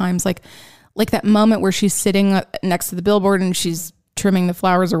rewarded at times, like that moment where she's sitting next to the billboard and she's trimming the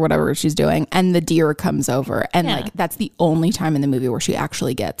flowers or whatever she's doing, and the deer comes over, and like that's the only time in the movie where she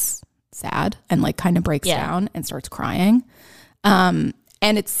actually gets sad and, like, kind of breaks down and starts crying. And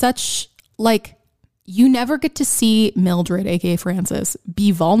it's such, like, you never get to see Mildred, aka Frances,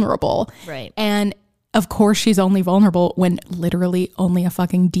 be vulnerable, right? And of course she's only vulnerable when literally only a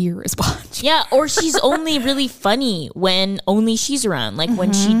fucking deer is watching. Yeah, or she's only really funny when only she's around. Like,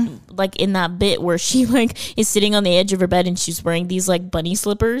 when she, like, in that bit where she, like, is sitting on the edge of her bed and she's wearing these, like, bunny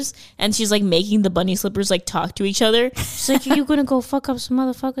slippers, and she's, like, making the bunny slippers, like, talk to each other. She's like, are you gonna go fuck up some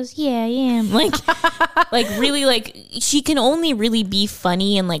motherfuckers? Yeah, I am. Like really, like, she can only really be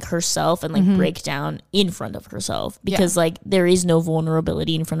funny and, like, herself and, like, break down in front of herself because like, there is no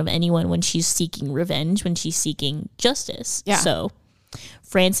vulnerability in front of anyone when she's seeking revenge, when she's seeking justice. Yeah. So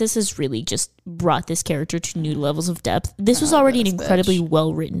Frances has really just brought this character to new levels of depth. This was already an incredibly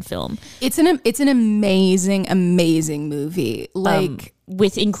well-written film. It's an amazing movie. Like,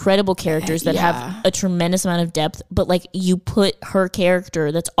 with incredible characters that have a tremendous amount of depth, but, like, you put her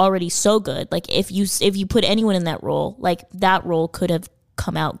character that's already so good. Like, if you put anyone in that role, like, that role could have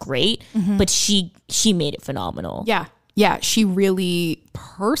come out great, but she made it phenomenal. Yeah. Yeah, she really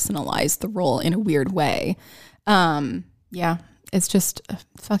personalized the role in a weird way. Yeah, it's just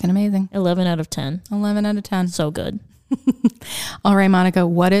fucking amazing. 11 out of 10. 11 out of 10. So good. All right, Monica,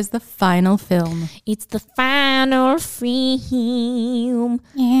 what is the final film? It's the final film.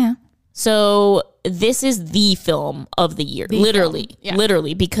 Yeah. So this is the film of the year,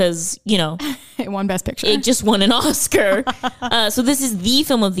 literally, because, it won Best Picture. It just won an Oscar. So this is the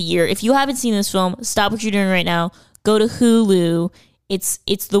film of the year. If you haven't seen this film, stop what you're doing right now. Go to Hulu.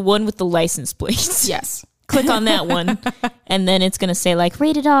 It's the one with the license plates. Yes. Click on that one, and then it's gonna say, like,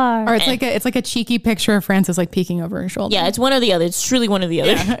 rated R. Or it's like a cheeky picture of Frances, like, peeking over her shoulder. Yeah, it's one or the other. It's truly one or the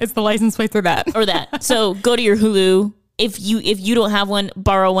other. Yeah, it's the license plate or that. Or that. So go to your Hulu. if you don't have one,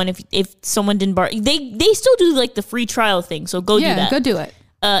 borrow one. If someone didn't borrow, they still do like the free trial thing. So go do that. Go do it.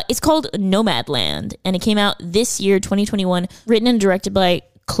 It's called Nomadland, and it came out this year, 2021, written and directed by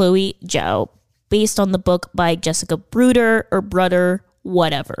Chloe Zhao, based on the book by Jessica Bruder,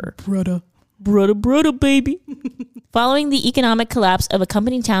 whatever. Brudder, baby. Following the economic collapse of a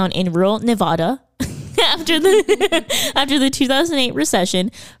company town in rural Nevada after the 2008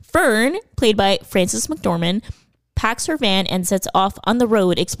 recession, Fern, played by Frances McDormand, packs her van and sets off on the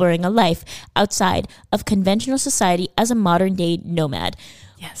road exploring a life outside of conventional society as a modern-day nomad.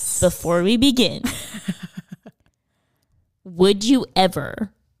 Yes. Before we begin, would you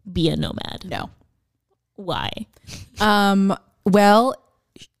ever be a nomad? No. Why? Well,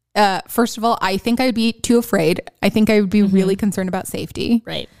 first of all, I think I'd be too afraid. I think I would be really concerned about safety.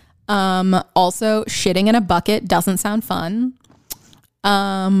 Right. Also, shitting in a bucket doesn't sound fun.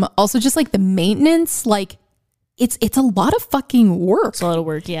 Also, just like the maintenance, like it's a lot of fucking work. It's a lot of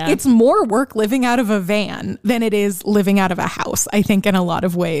work, yeah. It's more work living out of a van than it is living out of a house, I think, in a lot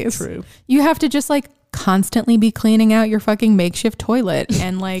of ways. True. You have to just like constantly be cleaning out your fucking makeshift toilet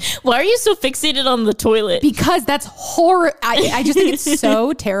and like... Why are you so fixated on the toilet? Because that's horror. I just think it's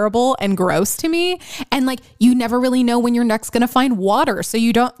so terrible and gross to me. And like, you never really know when you're next going to find water. So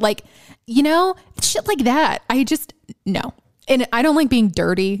you don't like, shit like that. No. And I don't like being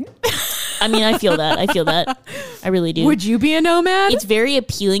dirty. I mean, I feel that. I really do. Would you be a nomad? It's very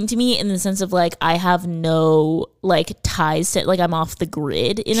appealing to me in the sense of like, I have no like ties to, like, I'm off the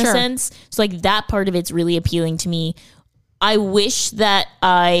grid in a sense. So like that part of it's really appealing to me. I wish that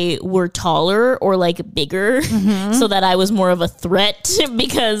I were taller or like bigger so that I was more of a threat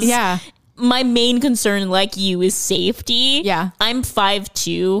because my main concern, like you, is safety. Yeah. I'm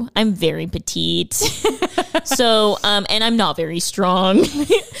 5'2". I'm very petite. So, and I'm not very strong.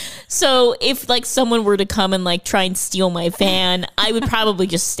 So if like someone were to come and like try and steal my van, I would probably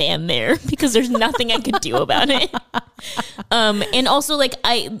just stand there because there's nothing I could do about it. And also like,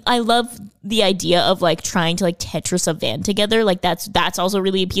 I love the idea of like trying to like Tetris a van together. Like that's also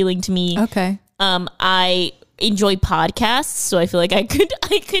really appealing to me. Okay. I enjoy podcasts, so I feel like I could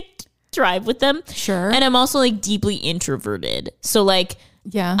drive with them. Sure. And I'm also like deeply introverted. So like,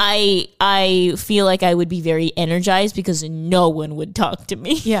 yeah, I feel like I would be very energized because no one would talk to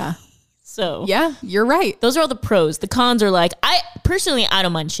me. Yeah. So yeah, you're right. Those are all the pros. The cons are like, I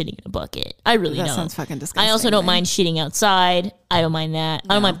don't mind shitting in a bucket. I really don't. That sounds fucking disgusting. I also don't mind shitting outside. I don't mind that.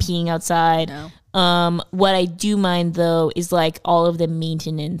 No. I don't mind peeing outside. No. What I do mind though is like all of the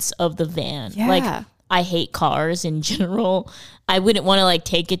maintenance of the van. Yeah. Like I hate cars in general. I wouldn't want to like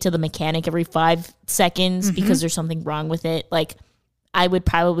take it to the mechanic every 5 seconds because there's something wrong with it. Like I would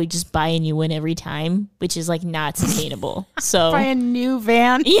probably just buy a new one every time, which is like not sustainable. So buy a new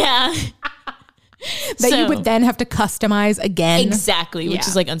van. Yeah. That you would then have to customize again. Exactly, which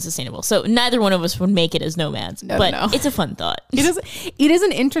is like unsustainable. So neither one of us would make it as nomads, but it's a fun thought. It is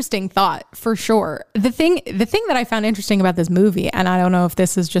an interesting thought for sure. The thing that I found interesting about this movie, and I don't know if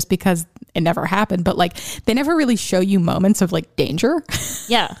this is just because it never happened, but like they never really show you moments of like danger.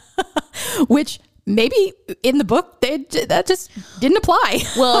 Yeah. Which maybe in the book that just didn't apply.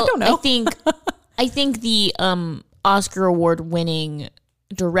 Well, I don't know. I think the Oscar award winning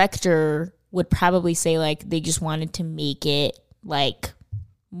director would probably say like they just wanted to make it like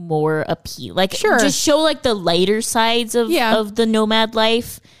more appeal, like just show like the lighter sides of the nomad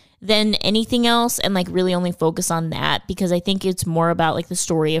life than anything else, and like really only focus on that because I think it's more about like the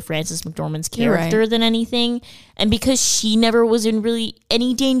story of Frances McDormand's character than anything. And because she never was in really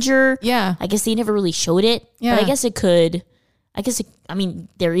any danger, I guess they never really showed it. But I guess it could. I mean,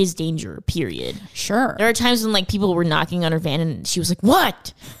 there is danger, period. Sure. There are times when like people were knocking on her van and she was like,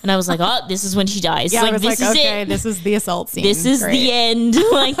 "What?" And I was like, "Oh, this is when she dies." Yeah, like, I was this like, is okay, it. This is the assault scene. This is the end.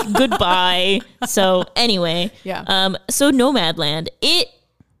 Like, goodbye. So anyway, so Nomadland, it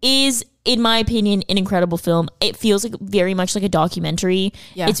is, in my opinion, an incredible film. It feels like very much like a documentary.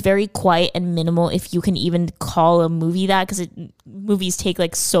 Yeah. It's very quiet and minimal, if you can even call a movie that, because movies take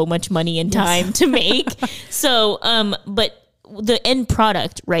like so much money and time to make. So, but the end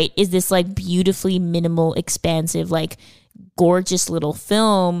product, right, is this like beautifully minimal, expansive, like gorgeous little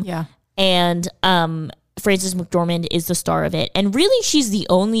film. Yeah. And Frances McDormand is the star of it. And really, she's the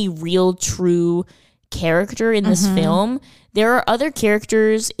only real true character in this film. There are other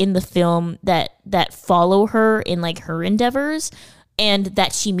characters in the film that follow her in like her endeavors and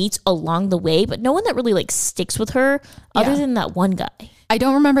that she meets along the way, but no one that really like sticks with her other than that one guy. I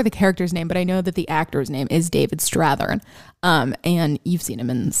don't remember the character's name, but I know that the actor's name is David Strathern. And you've seen him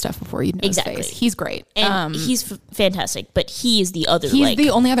in stuff before. You know Exactly. his face. He's great. And he's fantastic, but he is the other. He's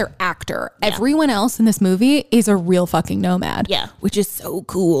the only other actor. Yeah. Everyone else in this movie is a real fucking nomad. Yeah, which is so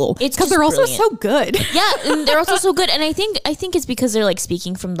cool. It's because they're also so good. Yeah, and they're also so good. And I think it's because they're like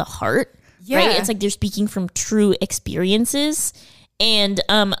speaking from the heart. Yeah. Right. It's like they're speaking from true experiences. And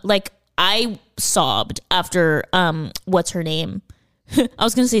like I sobbed after what's her name? I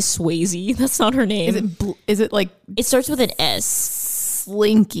was gonna say Swayze. That's not her name. Is it like it starts with an S?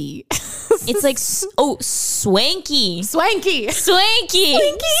 Slinky. It's like Swanky. Swanky.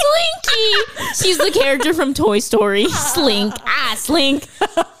 She's the character from Toy Story. Slink.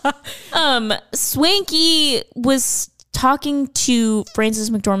 Swanky was talking to Frances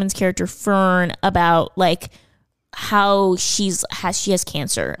McDormand's character Fern about like how she has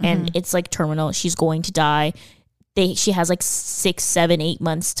cancer and it's like terminal. She's going to die. She has like 6, 7, 8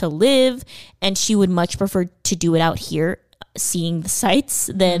 months to live, and she would much prefer to do it out here, seeing the sights,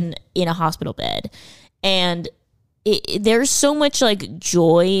 than in a hospital bed. And there's so much like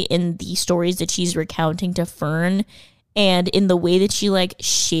joy in the stories that she's recounting to Fern, and in the way that she like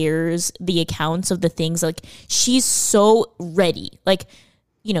shares the accounts of the things. Like she's so ready. Like,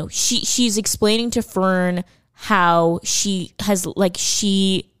 you know, she's explaining to Fern how she's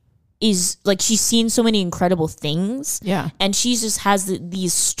seen so many incredible things. Yeah. And she just has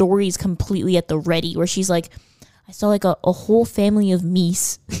these stories completely at the ready, where she's like, I saw like a whole family of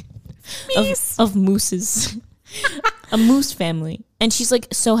meese. of mooses. A moose family. And she's like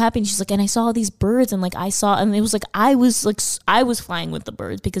so happy. And she's like, and I saw all these birds, and like and it was like I was flying with the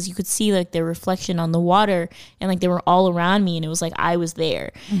birds, because you could see like their reflection on the water, and like they were all around me, and it was like I was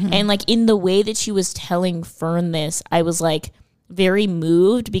there. Mm-hmm. And like in the way that she was telling Fern this, I was like very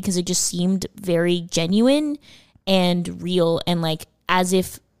moved, because it just seemed very genuine and real, and like as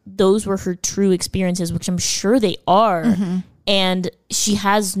if those were her true experiences, which I'm sure they are. Mm-hmm. And she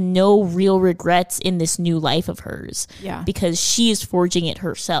has no real regrets in this new life of hers. Yeah. Because she is forging it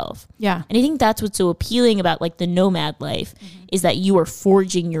herself. Yeah. And I think that's what's so appealing about like the nomad life, is that you are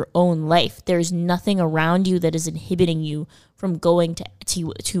forging your own life. There's nothing around you that is inhibiting you from going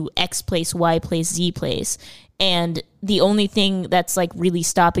to X place, Y place, Z place. And the only thing that's like really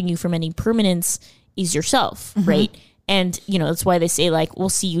stopping you from any permanence is yourself, right? And, you know, that's why they say, like, we'll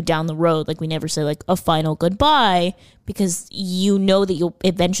see you down the road. Like, we never say, like, a final goodbye, because you know that you'll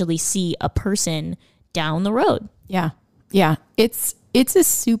eventually see a person down the road. Yeah. Yeah. It's a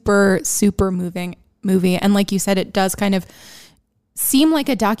super, super moving movie. And like you said, it does kind of seem like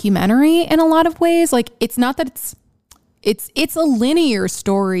a documentary in a lot of ways. Like, it's not that it's a linear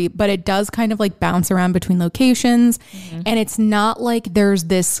story, but it does kind of like bounce around between locations. Mm-hmm. And it's not like there's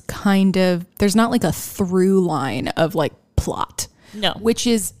not like a through line of like plot. No. Which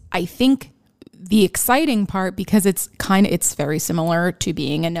is, I think, the exciting part, because it's very similar to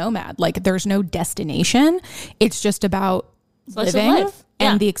being a nomad. Like there's no destination. It's just about living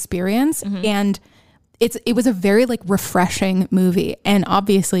and the experience. Mm-hmm. And it was a very like refreshing movie. And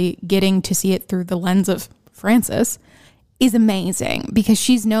obviously getting to see it through the lens of Frances is amazing, because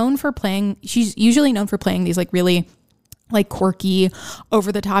she's usually known for playing these like really like quirky,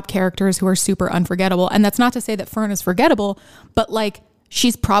 over the top characters who are super unforgettable. And that's not to say that Fern is forgettable, but like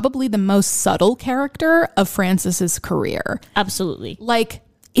she's probably the most subtle character of Frances's career. Absolutely. Like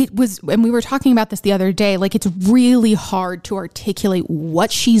it was, and we were talking about this the other day, like it's really hard to articulate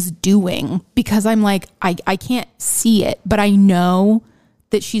what she's doing, because I'm like, I can't see it, but I know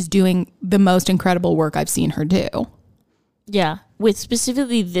that she's doing the most incredible work I've seen her do. Yeah, with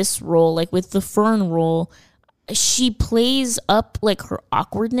specifically this role, like with the Fern role, she plays up like her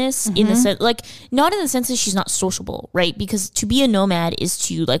awkwardness in the sense, like not in the sense that she's not sociable, right? Because to be a nomad is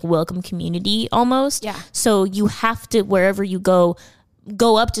to like welcome community almost. Yeah. So you have to, wherever you go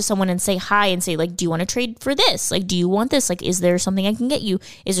up to someone and say hi and say like, do you want to trade for this? Like, do you want this? Like, is there something I can get you?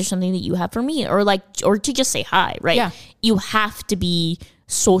 Is there something that you have for me? Or to just say hi, right? Yeah. You have to be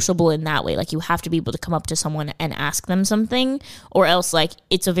sociable in that way. Like you have to be able to come up to someone and ask them something, or else like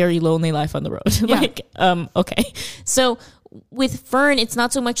it's a very lonely life on the road. Yeah. Like, okay. So with Fern, it's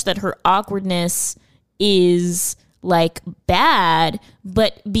not so much that her awkwardness is like bad,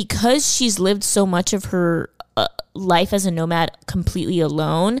 but because she's lived so much of her life as a nomad completely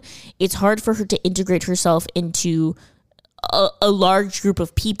alone, it's hard for her to integrate herself into a large group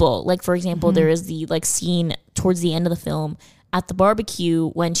of people. Like for example, there is the like scene towards the end of the film at the barbecue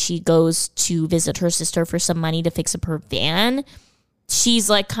when she goes to visit her sister for some money to fix up her van. She's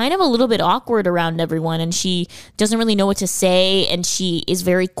like kind of a little bit awkward around everyone, and she doesn't really know what to say, and she is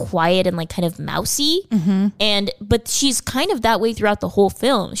very quiet and like kind of mousy. But she's kind of that way throughout the whole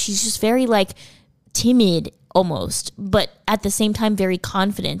film. She's just very like timid almost, but at the same time very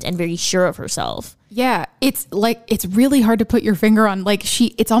confident and very sure of herself. Yeah, it's like, it's really hard to put your finger on. Like,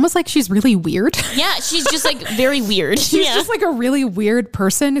 it's almost like she's really weird. Yeah, she's just like very weird. She's just like a really weird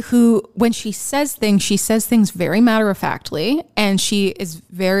person who, when she says things very matter-of-factly, and she's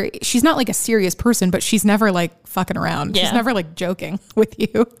not like a serious person, but she's never like fucking around. Yeah. She's never like joking with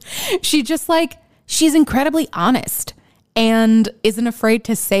you. She just like, she's incredibly honest and isn't afraid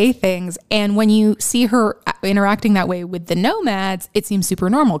to say things. And when you see her interacting that way with the nomads, it seems super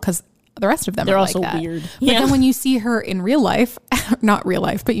normal because the rest of them They're are also like that. weird. But then when you see her in real life, not real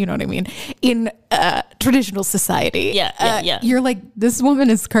life, but you know what I mean, in traditional society, you're like, this woman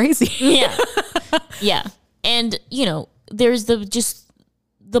is crazy. Yeah. Yeah. And, you know, there's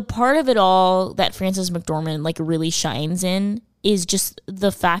the part of it all that Frances McDormand like really shines in is just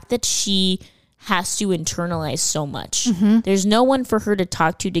the fact that she has to internalize so much. There's no one for her to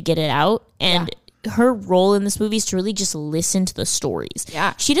talk to get it out. And her role in this movie is to really just listen to the stories.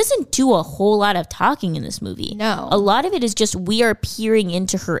 Yeah. She doesn't do a whole lot of talking in this movie. No. A lot of it is just we are peering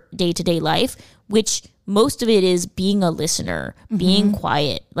into her day-to-day life, which most of it is being a listener, being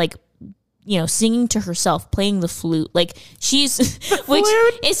quiet, like, you know, singing to herself, playing the flute. Like she's, which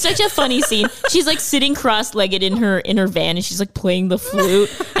is such a funny scene. She's like sitting cross-legged in her van and she's like playing the flute.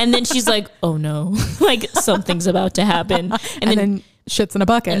 And then she's like, oh no, like something's about to happen. And then shits in a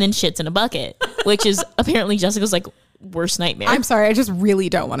bucket. And then shits in a bucket, which is apparently Jessica's like worst nightmare. I'm sorry. I just really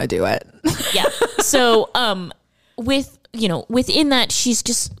don't want to do it. Yeah. So, within that, she's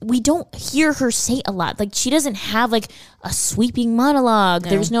just, we don't hear her say a lot. Like she doesn't have like a sweeping monologue. No.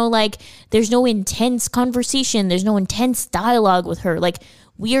 There's no intense conversation. There's no intense dialogue with her. Like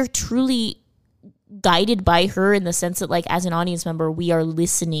we are truly guided by her in the sense that like as an audience member we are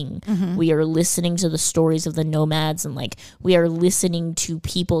listening. We are listening to the stories of the nomads, and like we are listening to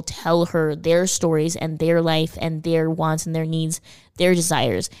people tell her their stories and their life and their wants and their needs, their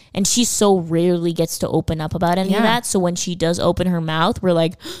desires, and she so rarely gets to open up about any of that. So when she does open her mouth, we're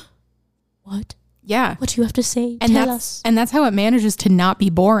like, what? Yeah. What do you have to say? And Tell us. And that's how it manages to not be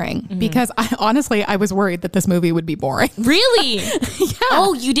boring, because I was worried that this movie would be boring. Really? Yeah.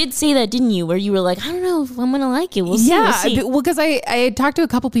 Oh, you did say that, didn't you? Where you were like, I don't know if I'm going to like it. We'll see. Yeah. We'll see. Well, because I had talked to a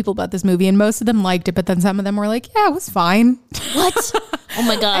couple people about this movie and most of them liked it, but then some of them were like, yeah, it was fine. What? Oh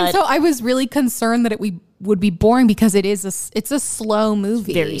my God. And so I was really concerned that it would be boring because it's a slow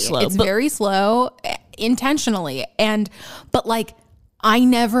movie. Very slow. It's very slow intentionally. But like, I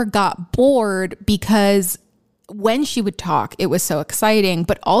never got bored because when she would talk, it was so exciting.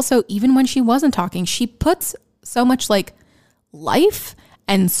 But also, even when she wasn't talking, she puts so much like life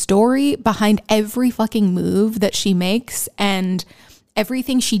and story behind every fucking move that she makes. And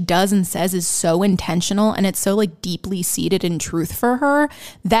everything she does and says is so intentional. And it's so like deeply seated in truth for her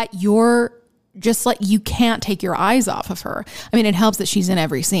that you're just like, you can't take your eyes off of her. I mean, it helps that she's in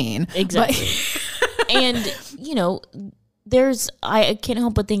every scene. Exactly. And, you know, I can't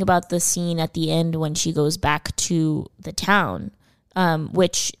help but think about the scene at the end when she goes back to the town,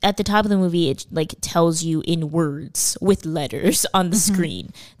 which at the top of the movie, it like tells you in words with letters on the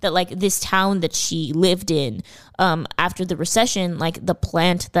screen that like this town that she lived in, after the recession, like the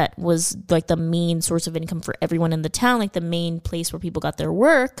plant that was like the main source of income for everyone in the town, like the main place where people got their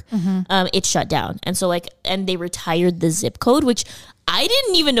work, it shut down. And so and they retired the zip code, which I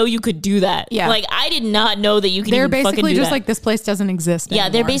didn't even know you could do that. Yeah. Like, I did not know that you could They're even fucking do that. basically just like, this place doesn't exist anymore. Yeah,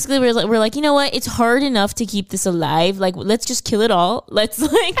 they're basically, we're like, you know what? It's hard enough to keep this alive. Like, let's just kill it all.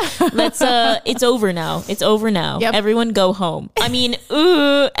 It's over now. It's over now. Yep. Everyone go home. I mean,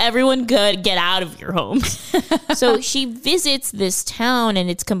 everyone get out of your homes. So she visits this town and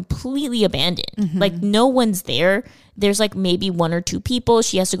it's completely abandoned. Like, no one's there. There's like maybe one or two people.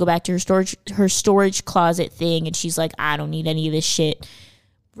 She has to go back to her storage closet thing, and she's like, I don't need any of this shit.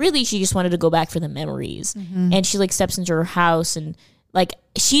 Really, she just wanted to go back for the memories. And she like steps into her house, and like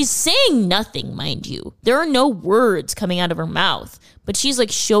she's saying nothing, mind you. There are no words coming out of her mouth, but she's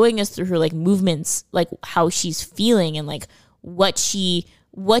like showing us through her like movements, like how she's feeling, and like what she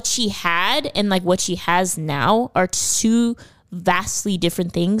had and like what she has now are two vastly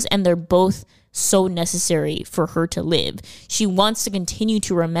different things, and they're both so necessary for her to live. She wants to continue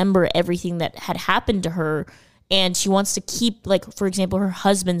to remember everything that had happened to her, and she wants to keep, like, for example, her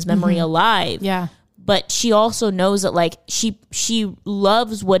husband's memory alive. Yeah. But she also knows that like she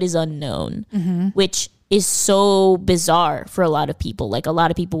loves what is unknown, which is so bizarre for a lot of people. Like, a lot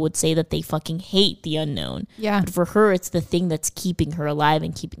of people would say that they fucking hate the unknown. Yeah. But for her, it's the thing that's keeping her alive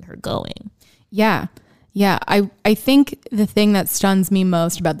and keeping her going. Yeah. Yeah. I think the thing that stuns me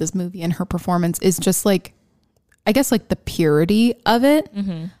most about this movie and her performance is just like, I guess like the purity of it.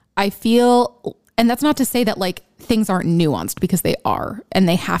 I feel, And that's not to say that like things aren't nuanced, because they are, and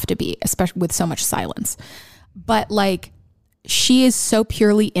they have to be, especially with so much silence. But like, she is so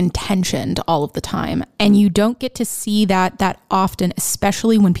purely intentioned all of the time. And you don't get to see that often,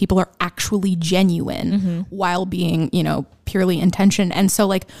 especially when people are actually genuine while being, you know, purely intentioned. And so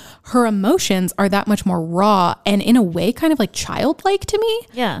like her emotions are that much more raw and in a way kind of like childlike to me.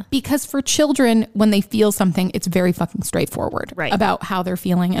 Yeah. Because for children, when they feel something, it's very fucking straightforward about how they're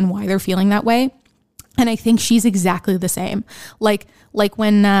feeling and why they're feeling that way. And I think she's exactly the same. Like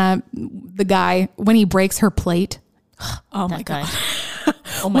when the guy, when he breaks her plate, oh my God.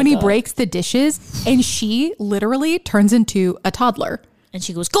 When he breaks the dishes and she literally turns into a toddler. And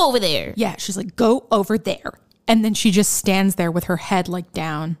she goes, go over there. Yeah. She's like, go over there. And then she just stands there with her head like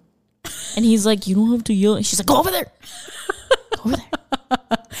down. And he's like, you don't have to yell. And she's like, go over there. Go over there.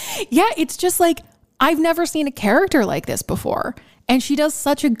 Yeah. It's just like, I've never seen a character like this before. And she does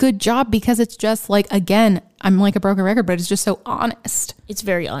such a good job because it's just like, again, I'm like a broken record, but it's just so honest. It's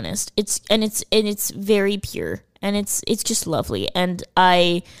very honest. It's very pure. And it's just lovely. And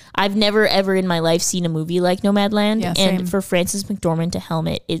I've never ever in my life seen a movie like Nomadland. Yeah, and same. for Frances McDormand to helm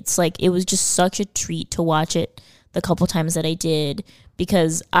it, it's like, it was just such a treat to watch it the couple times that I did,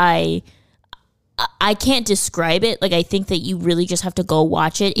 because I can't describe it. Like, I think that you really just have to go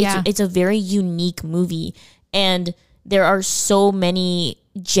watch it. It's a very unique movie, and there are so many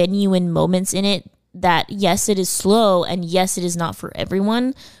genuine moments in it that, yes, it is slow, and yes, it is not for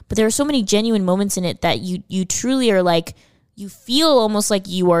everyone, but there are so many genuine moments in it that you truly are like, you feel almost like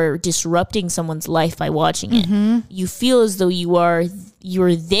you are disrupting someone's life by watching it. You feel as though you're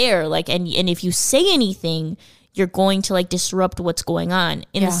there, like, and if you say anything, you're going to like disrupt what's going on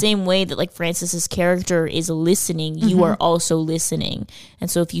in the same way that like Frances's character is listening. You are also listening.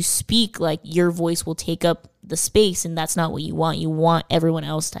 And so if you speak, like, your voice will take up the space, and that's not what you want. You want everyone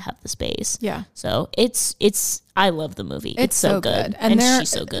else to have the space. Yeah. So I love the movie. It's so good. And she's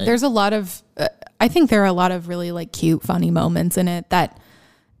so good. There's a lot of, I think there are a lot of really like cute, funny moments in it that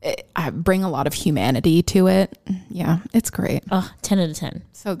bring a lot of humanity to it. Yeah. It's great. 10 out of 10.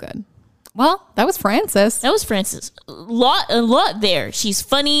 So good. Well, that was Frances. A lot there. She's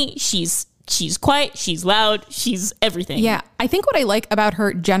funny. She's quiet. She's loud. She's everything. Yeah. I think what I like about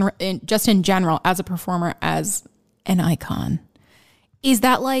her just in general as a performer, as an icon, is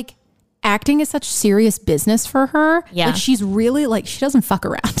that like acting is such serious business for her. Yeah. Like, she's really like, she doesn't fuck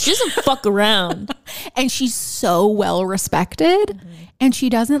around. She doesn't fuck around. And she's so well respected. And she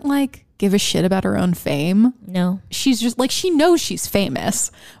doesn't like give a shit about her own fame. No. She's just like, she knows she's famous,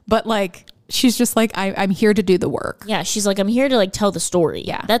 but like, she's just like, I'm here to do the work. Yeah, she's like, I'm here to like tell the story.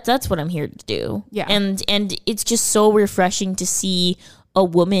 Yeah. That's what I'm here to do. Yeah. And it's just so refreshing to see a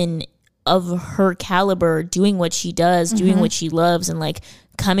woman of her caliber doing what she does, doing what she loves, and like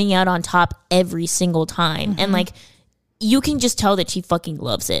coming out on top every single time. And like, you can just tell that she fucking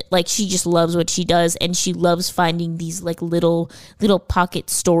loves it. Like, she just loves what she does, and she loves finding these like little pocket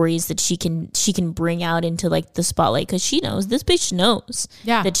stories that she can bring out into like the spotlight, because she knows, this bitch knows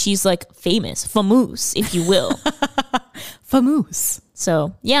that she's like famous, if you will. Famous.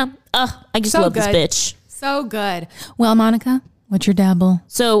 So yeah, I just love this bitch. So good. Well, Monica, what's your dabble?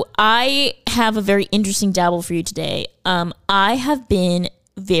 So I have a very interesting dabble for you today. I have been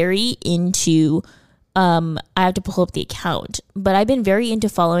very into I have to pull up the account, but I've been very into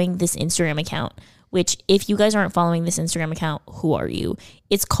following this Instagram account, which, if you guys aren't following this Instagram account, who are you?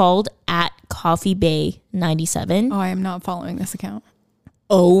 It's called @CoffeeBay97. Oh, I am not following this account.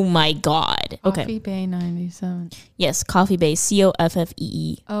 Oh my God. Okay. Coffee Bay 97. Yes, Coffee Bay,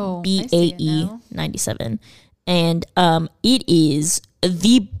 COFFEEBAE 97. And it is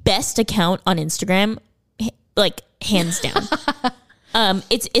the best account on Instagram, like, hands down.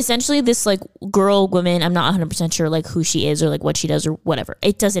 It's essentially this like woman. I'm not 100% sure like who she is or like what she does or whatever.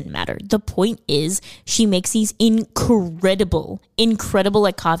 It doesn't matter. The point is, she makes these incredible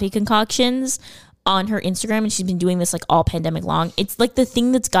like coffee concoctions on her Instagram, and she's been doing this like all pandemic long. It's like the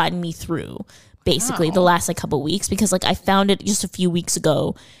thing that's gotten me through basically the last like couple weeks, because like I found it just a few weeks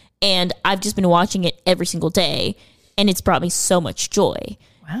ago, and I've just been watching it every single day, and it's brought me so much joy.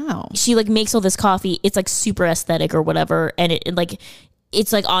 Wow. She like makes all this coffee. It's like super aesthetic or whatever. And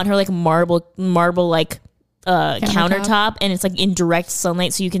it's like on her like marble like countertop, and it's like in direct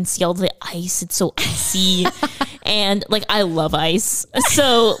sunlight, so you can see all the ice. It's so icy. And like, I love ice.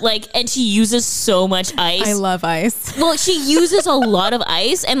 So like, and she uses so much ice. I love ice. Well, she uses a lot of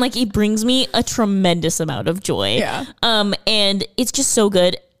ice, and like, it brings me a tremendous amount of joy. Yeah. And it's just so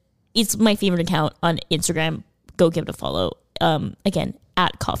good. It's my favorite account on Instagram. Go give it a follow. Again,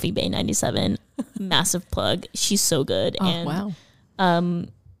 @CoffeeBay97. Massive plug. She's so good. Oh, and wow.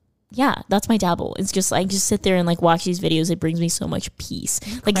 yeah, that's my dabble. It's just I just sit there and like watch these videos. It brings me so much peace.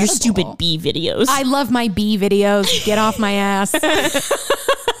 Incredible. Like your stupid bee videos. I love my bee videos. Get off my ass.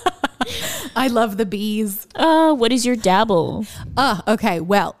 I love the bees. What is your dabble? Okay.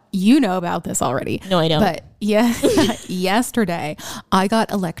 Well, you know about this already. No, I don't. But yeah, yesterday I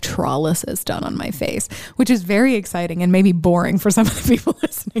got electrolysis done on my face, which is very exciting and maybe boring for some of the people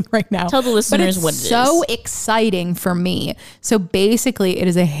listening right now. Tell the listeners what it is. So exciting for me. So basically, it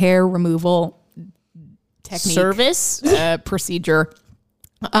is a hair removal technique, service, procedure.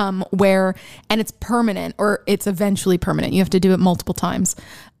 And it's permanent, or it's eventually permanent. You have to do it multiple times.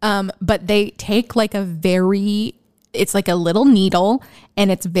 But they take like it's like a little needle and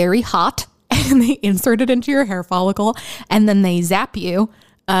it's very hot and they insert it into your hair follicle and then they zap you,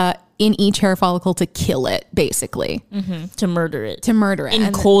 in each hair follicle to kill it, basically. Mm-hmm. To murder it.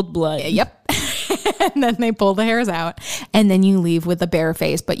 In cold blood. Yep. And then they pull the hairs out and then you leave with a bare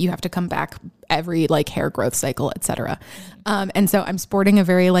face, but you have to come back every like hair growth cycle, etc. And so I'm sporting a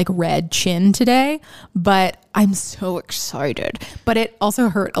very like red chin today, but I'm so excited. But it also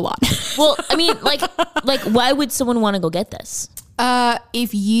hurt a lot. Well, I mean, like why would someone want to go get this?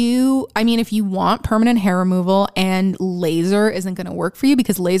 If you want permanent hair removal and laser isn't going to work for you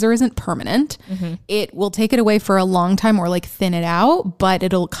because laser isn't permanent, it will take it away for a long time or like thin it out, but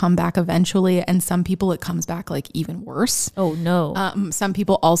it'll come back eventually. And some people, it comes back like even worse. Oh no. Some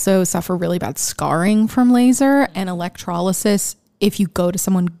people also suffer really bad scarring from laser and electrolysis. If you go to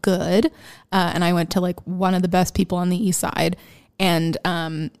someone good, and I went to like one of the best people on the East Side, and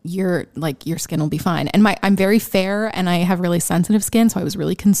your skin will be fine. And I'm very fair and I have really sensitive skin, so I was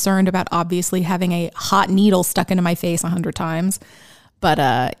really concerned about obviously having a hot needle stuck into my face 100 times. But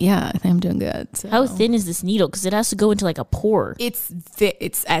yeah, I think I'm doing good. So. How thin is this needle? Because it has to go into like a pore. It's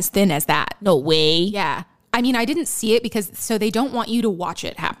as thin as that. No way. Yeah. I mean, I didn't see it so they don't want you to watch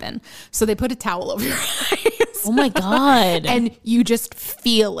it happen. So they put a towel over your eyes. Oh my God. And you just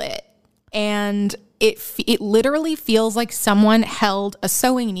feel it. And it literally feels like someone held a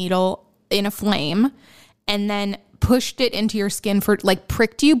sewing needle in a flame and then pushed it into your skin for like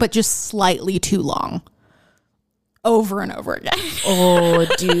pricked you, but just slightly too long. Over and over again. Oh,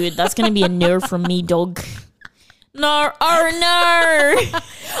 dude, that's going to be a no from me, dog. Nar, nar.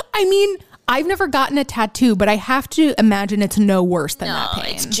 I mean, I've never gotten a tattoo, but I have to imagine it's no worse than that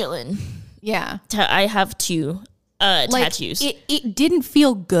pain. It's chilling. Yeah. I have two tattoos. It didn't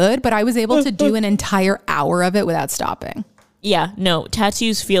feel good, but I was able to do an entire hour of it without stopping. Yeah, no,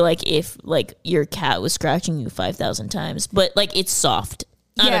 tattoos feel like if like your cat was scratching you 5,000 times, but like it's soft.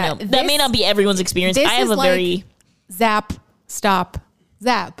 I don't know. That may not be everyone's experience. I have a very zap, stop,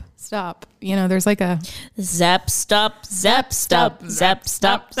 zap, stop. You know, there's like a zap, stop, zap, stop, zap,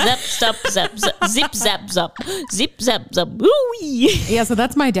 stop, zap, stop, zap, zap, zip, zap, zap, zip, zap, zap. Ooh-wee. Yeah, so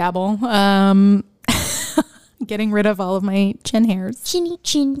that's my dabble. Getting rid of all of my chin hairs. Chinny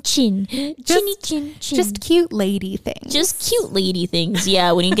chin chin. Chinny chin chin. Just cute lady things. Just cute lady things.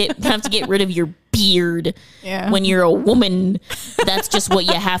 Yeah, when you have to get rid of your beard. Yeah. When you're a woman, that's just what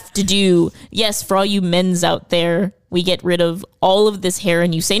you have to do. Yes, for all you men's out there, we get rid of all of this hair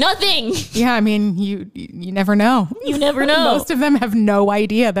and you say nothing. Yeah, I mean, you never know. You never know. Most of them have no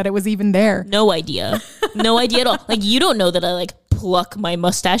idea that it was even there. No idea. No idea at all. Like, you don't know that I like pluck my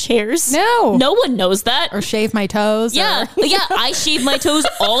mustache hairs. No. No one knows that. Or shave my toes. Yeah. Yeah, I shave my toes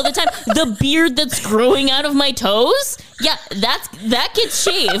all the time. The beard that's growing out of my toes, yeah, that gets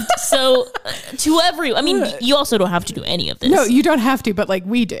shaved. So to I mean, you also don't have to do any of this. No, you don't have to, but like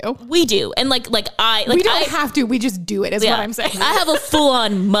we do. We do. And like we don't have to, we just do it is what I'm saying. I have a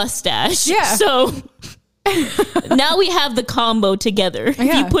full-on mustache. Yeah. So now we have the combo together. If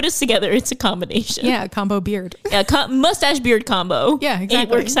you put us together, it's a combination. Yeah, combo beard. Yeah, mustache beard combo. Yeah,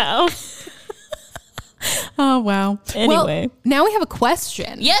 exactly. It works out. Oh, wow. Anyway. Well, now we have a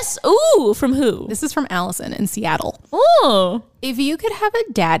question. Yes. Ooh, from who? This is from Allison in Seattle. Oh. If you could have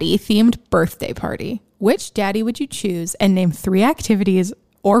a daddy-themed birthday party, which daddy would you choose, and name 3 activities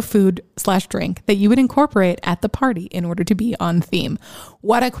or food/drink that you would incorporate at the party in order to be on theme?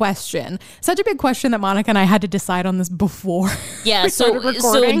 What a question. Such a big question that Monica and I had to decide on this before. Yeah, so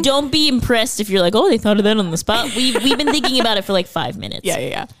don't be impressed if you're like, oh, they thought of that on the spot. We've been thinking about it for like 5 minutes.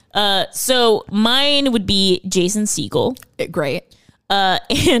 Yeah. So mine would be Jason Segel. Great.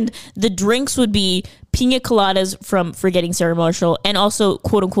 And the drinks would be pina coladas from Forgetting Sarah Marshall, and also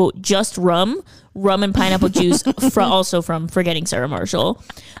quote unquote just rum and pineapple juice also from Forgetting Sarah Marshall.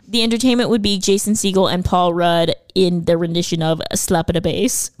 The entertainment would be Jason Segel and Paul Rudd in their rendition of Slap It a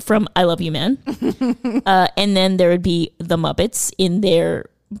Bass from I Love You Man. And then there would be the Muppets in their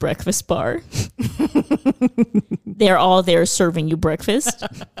breakfast bar. They're all there serving you breakfast.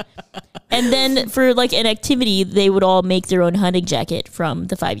 And then for like an activity, they would all make their own hunting jacket from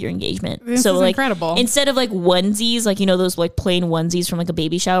the 5-year engagement. This so is like incredible. Instead of like onesies, like, you know, those like plain onesies from like a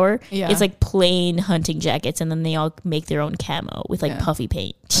baby shower, Yeah. it's like plain hunting jackets, and then they all make their own camo with like puffy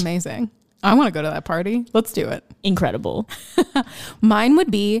paint. Amazing. I want to go to that party. Let's do it. Incredible. Mine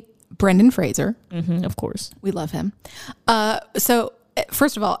would be Brendan Fraser. Of course. We love him. So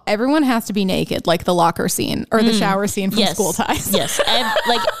first of all, everyone has to be naked, like the locker scene or the shower scene from Yes. School Ties. Yes.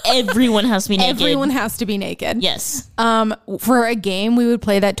 Like everyone has to be naked. Everyone has to be naked. Yes. For a game, we would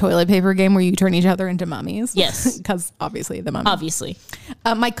play that toilet paper game where you turn each other into mummies. Yes. Because obviously the mummy. Obviously.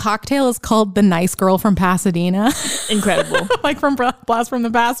 My cocktail is called the Nice Girl from Pasadena. Incredible. Like from Blast from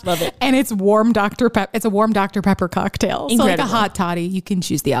the Past. Love it. And it's warm Dr. Pepper. It's a warm Dr. Pepper cocktail. So like a Incredible. hot toddy, you can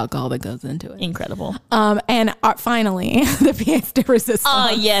choose the alcohol that goes into it. Incredible. And finally, the pièce de resistance. Oh,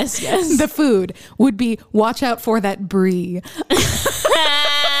 yes. The food would be watch out for that brie.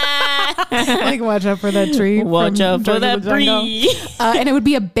 Like watch out for that tree. Watch from out for Jungle that to Jungle. brie. And it would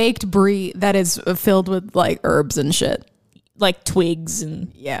be a baked brie that is filled with like herbs and shit. Like twigs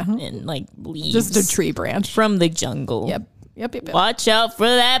and Yeah. like leaves. Just a tree branch. from the jungle. Yep. Watch out for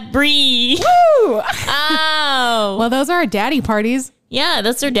that brie. Woo! Ow. Well, those are our daddy parties. Yeah,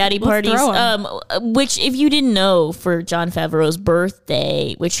 that's their daddy parties. throw 'em. Which, if you didn't know, for Jon Favreau's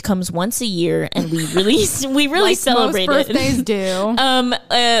birthday, which comes once a year, and we really Like celebrate most it. birthdays do.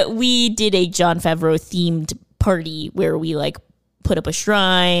 We did a Jon Favreau themed party where we like put up a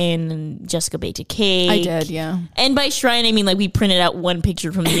shrine and Jessica baked a cake. I did, yeah. And by shrine, I mean like we printed out one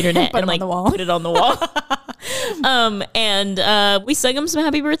picture from the internet and on like the wall. put it on the wall. And we sung him some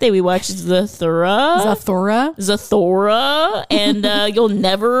happy birthday. We watched Zathura, and you'll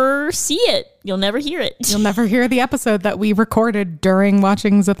never see it. You'll never hear it. You'll never hear the episode that we recorded during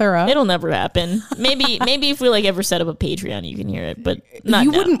watching Zathura. It'll never happen. Maybe if we like ever set up a Patreon, you can hear it, but not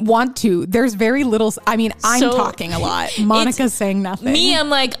You now. wouldn't want to. There's very little. I mean, I'm So, talking a lot. Monica's saying nothing. Me, I'm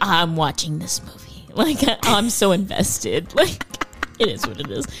like, I'm watching this movie. Like, I'm so invested. Like, it is what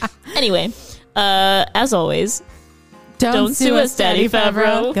it is. Anyway, as always, Don't sue us, Daddy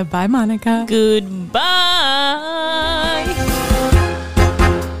Favreau. Goodbye, Monica. goodbye.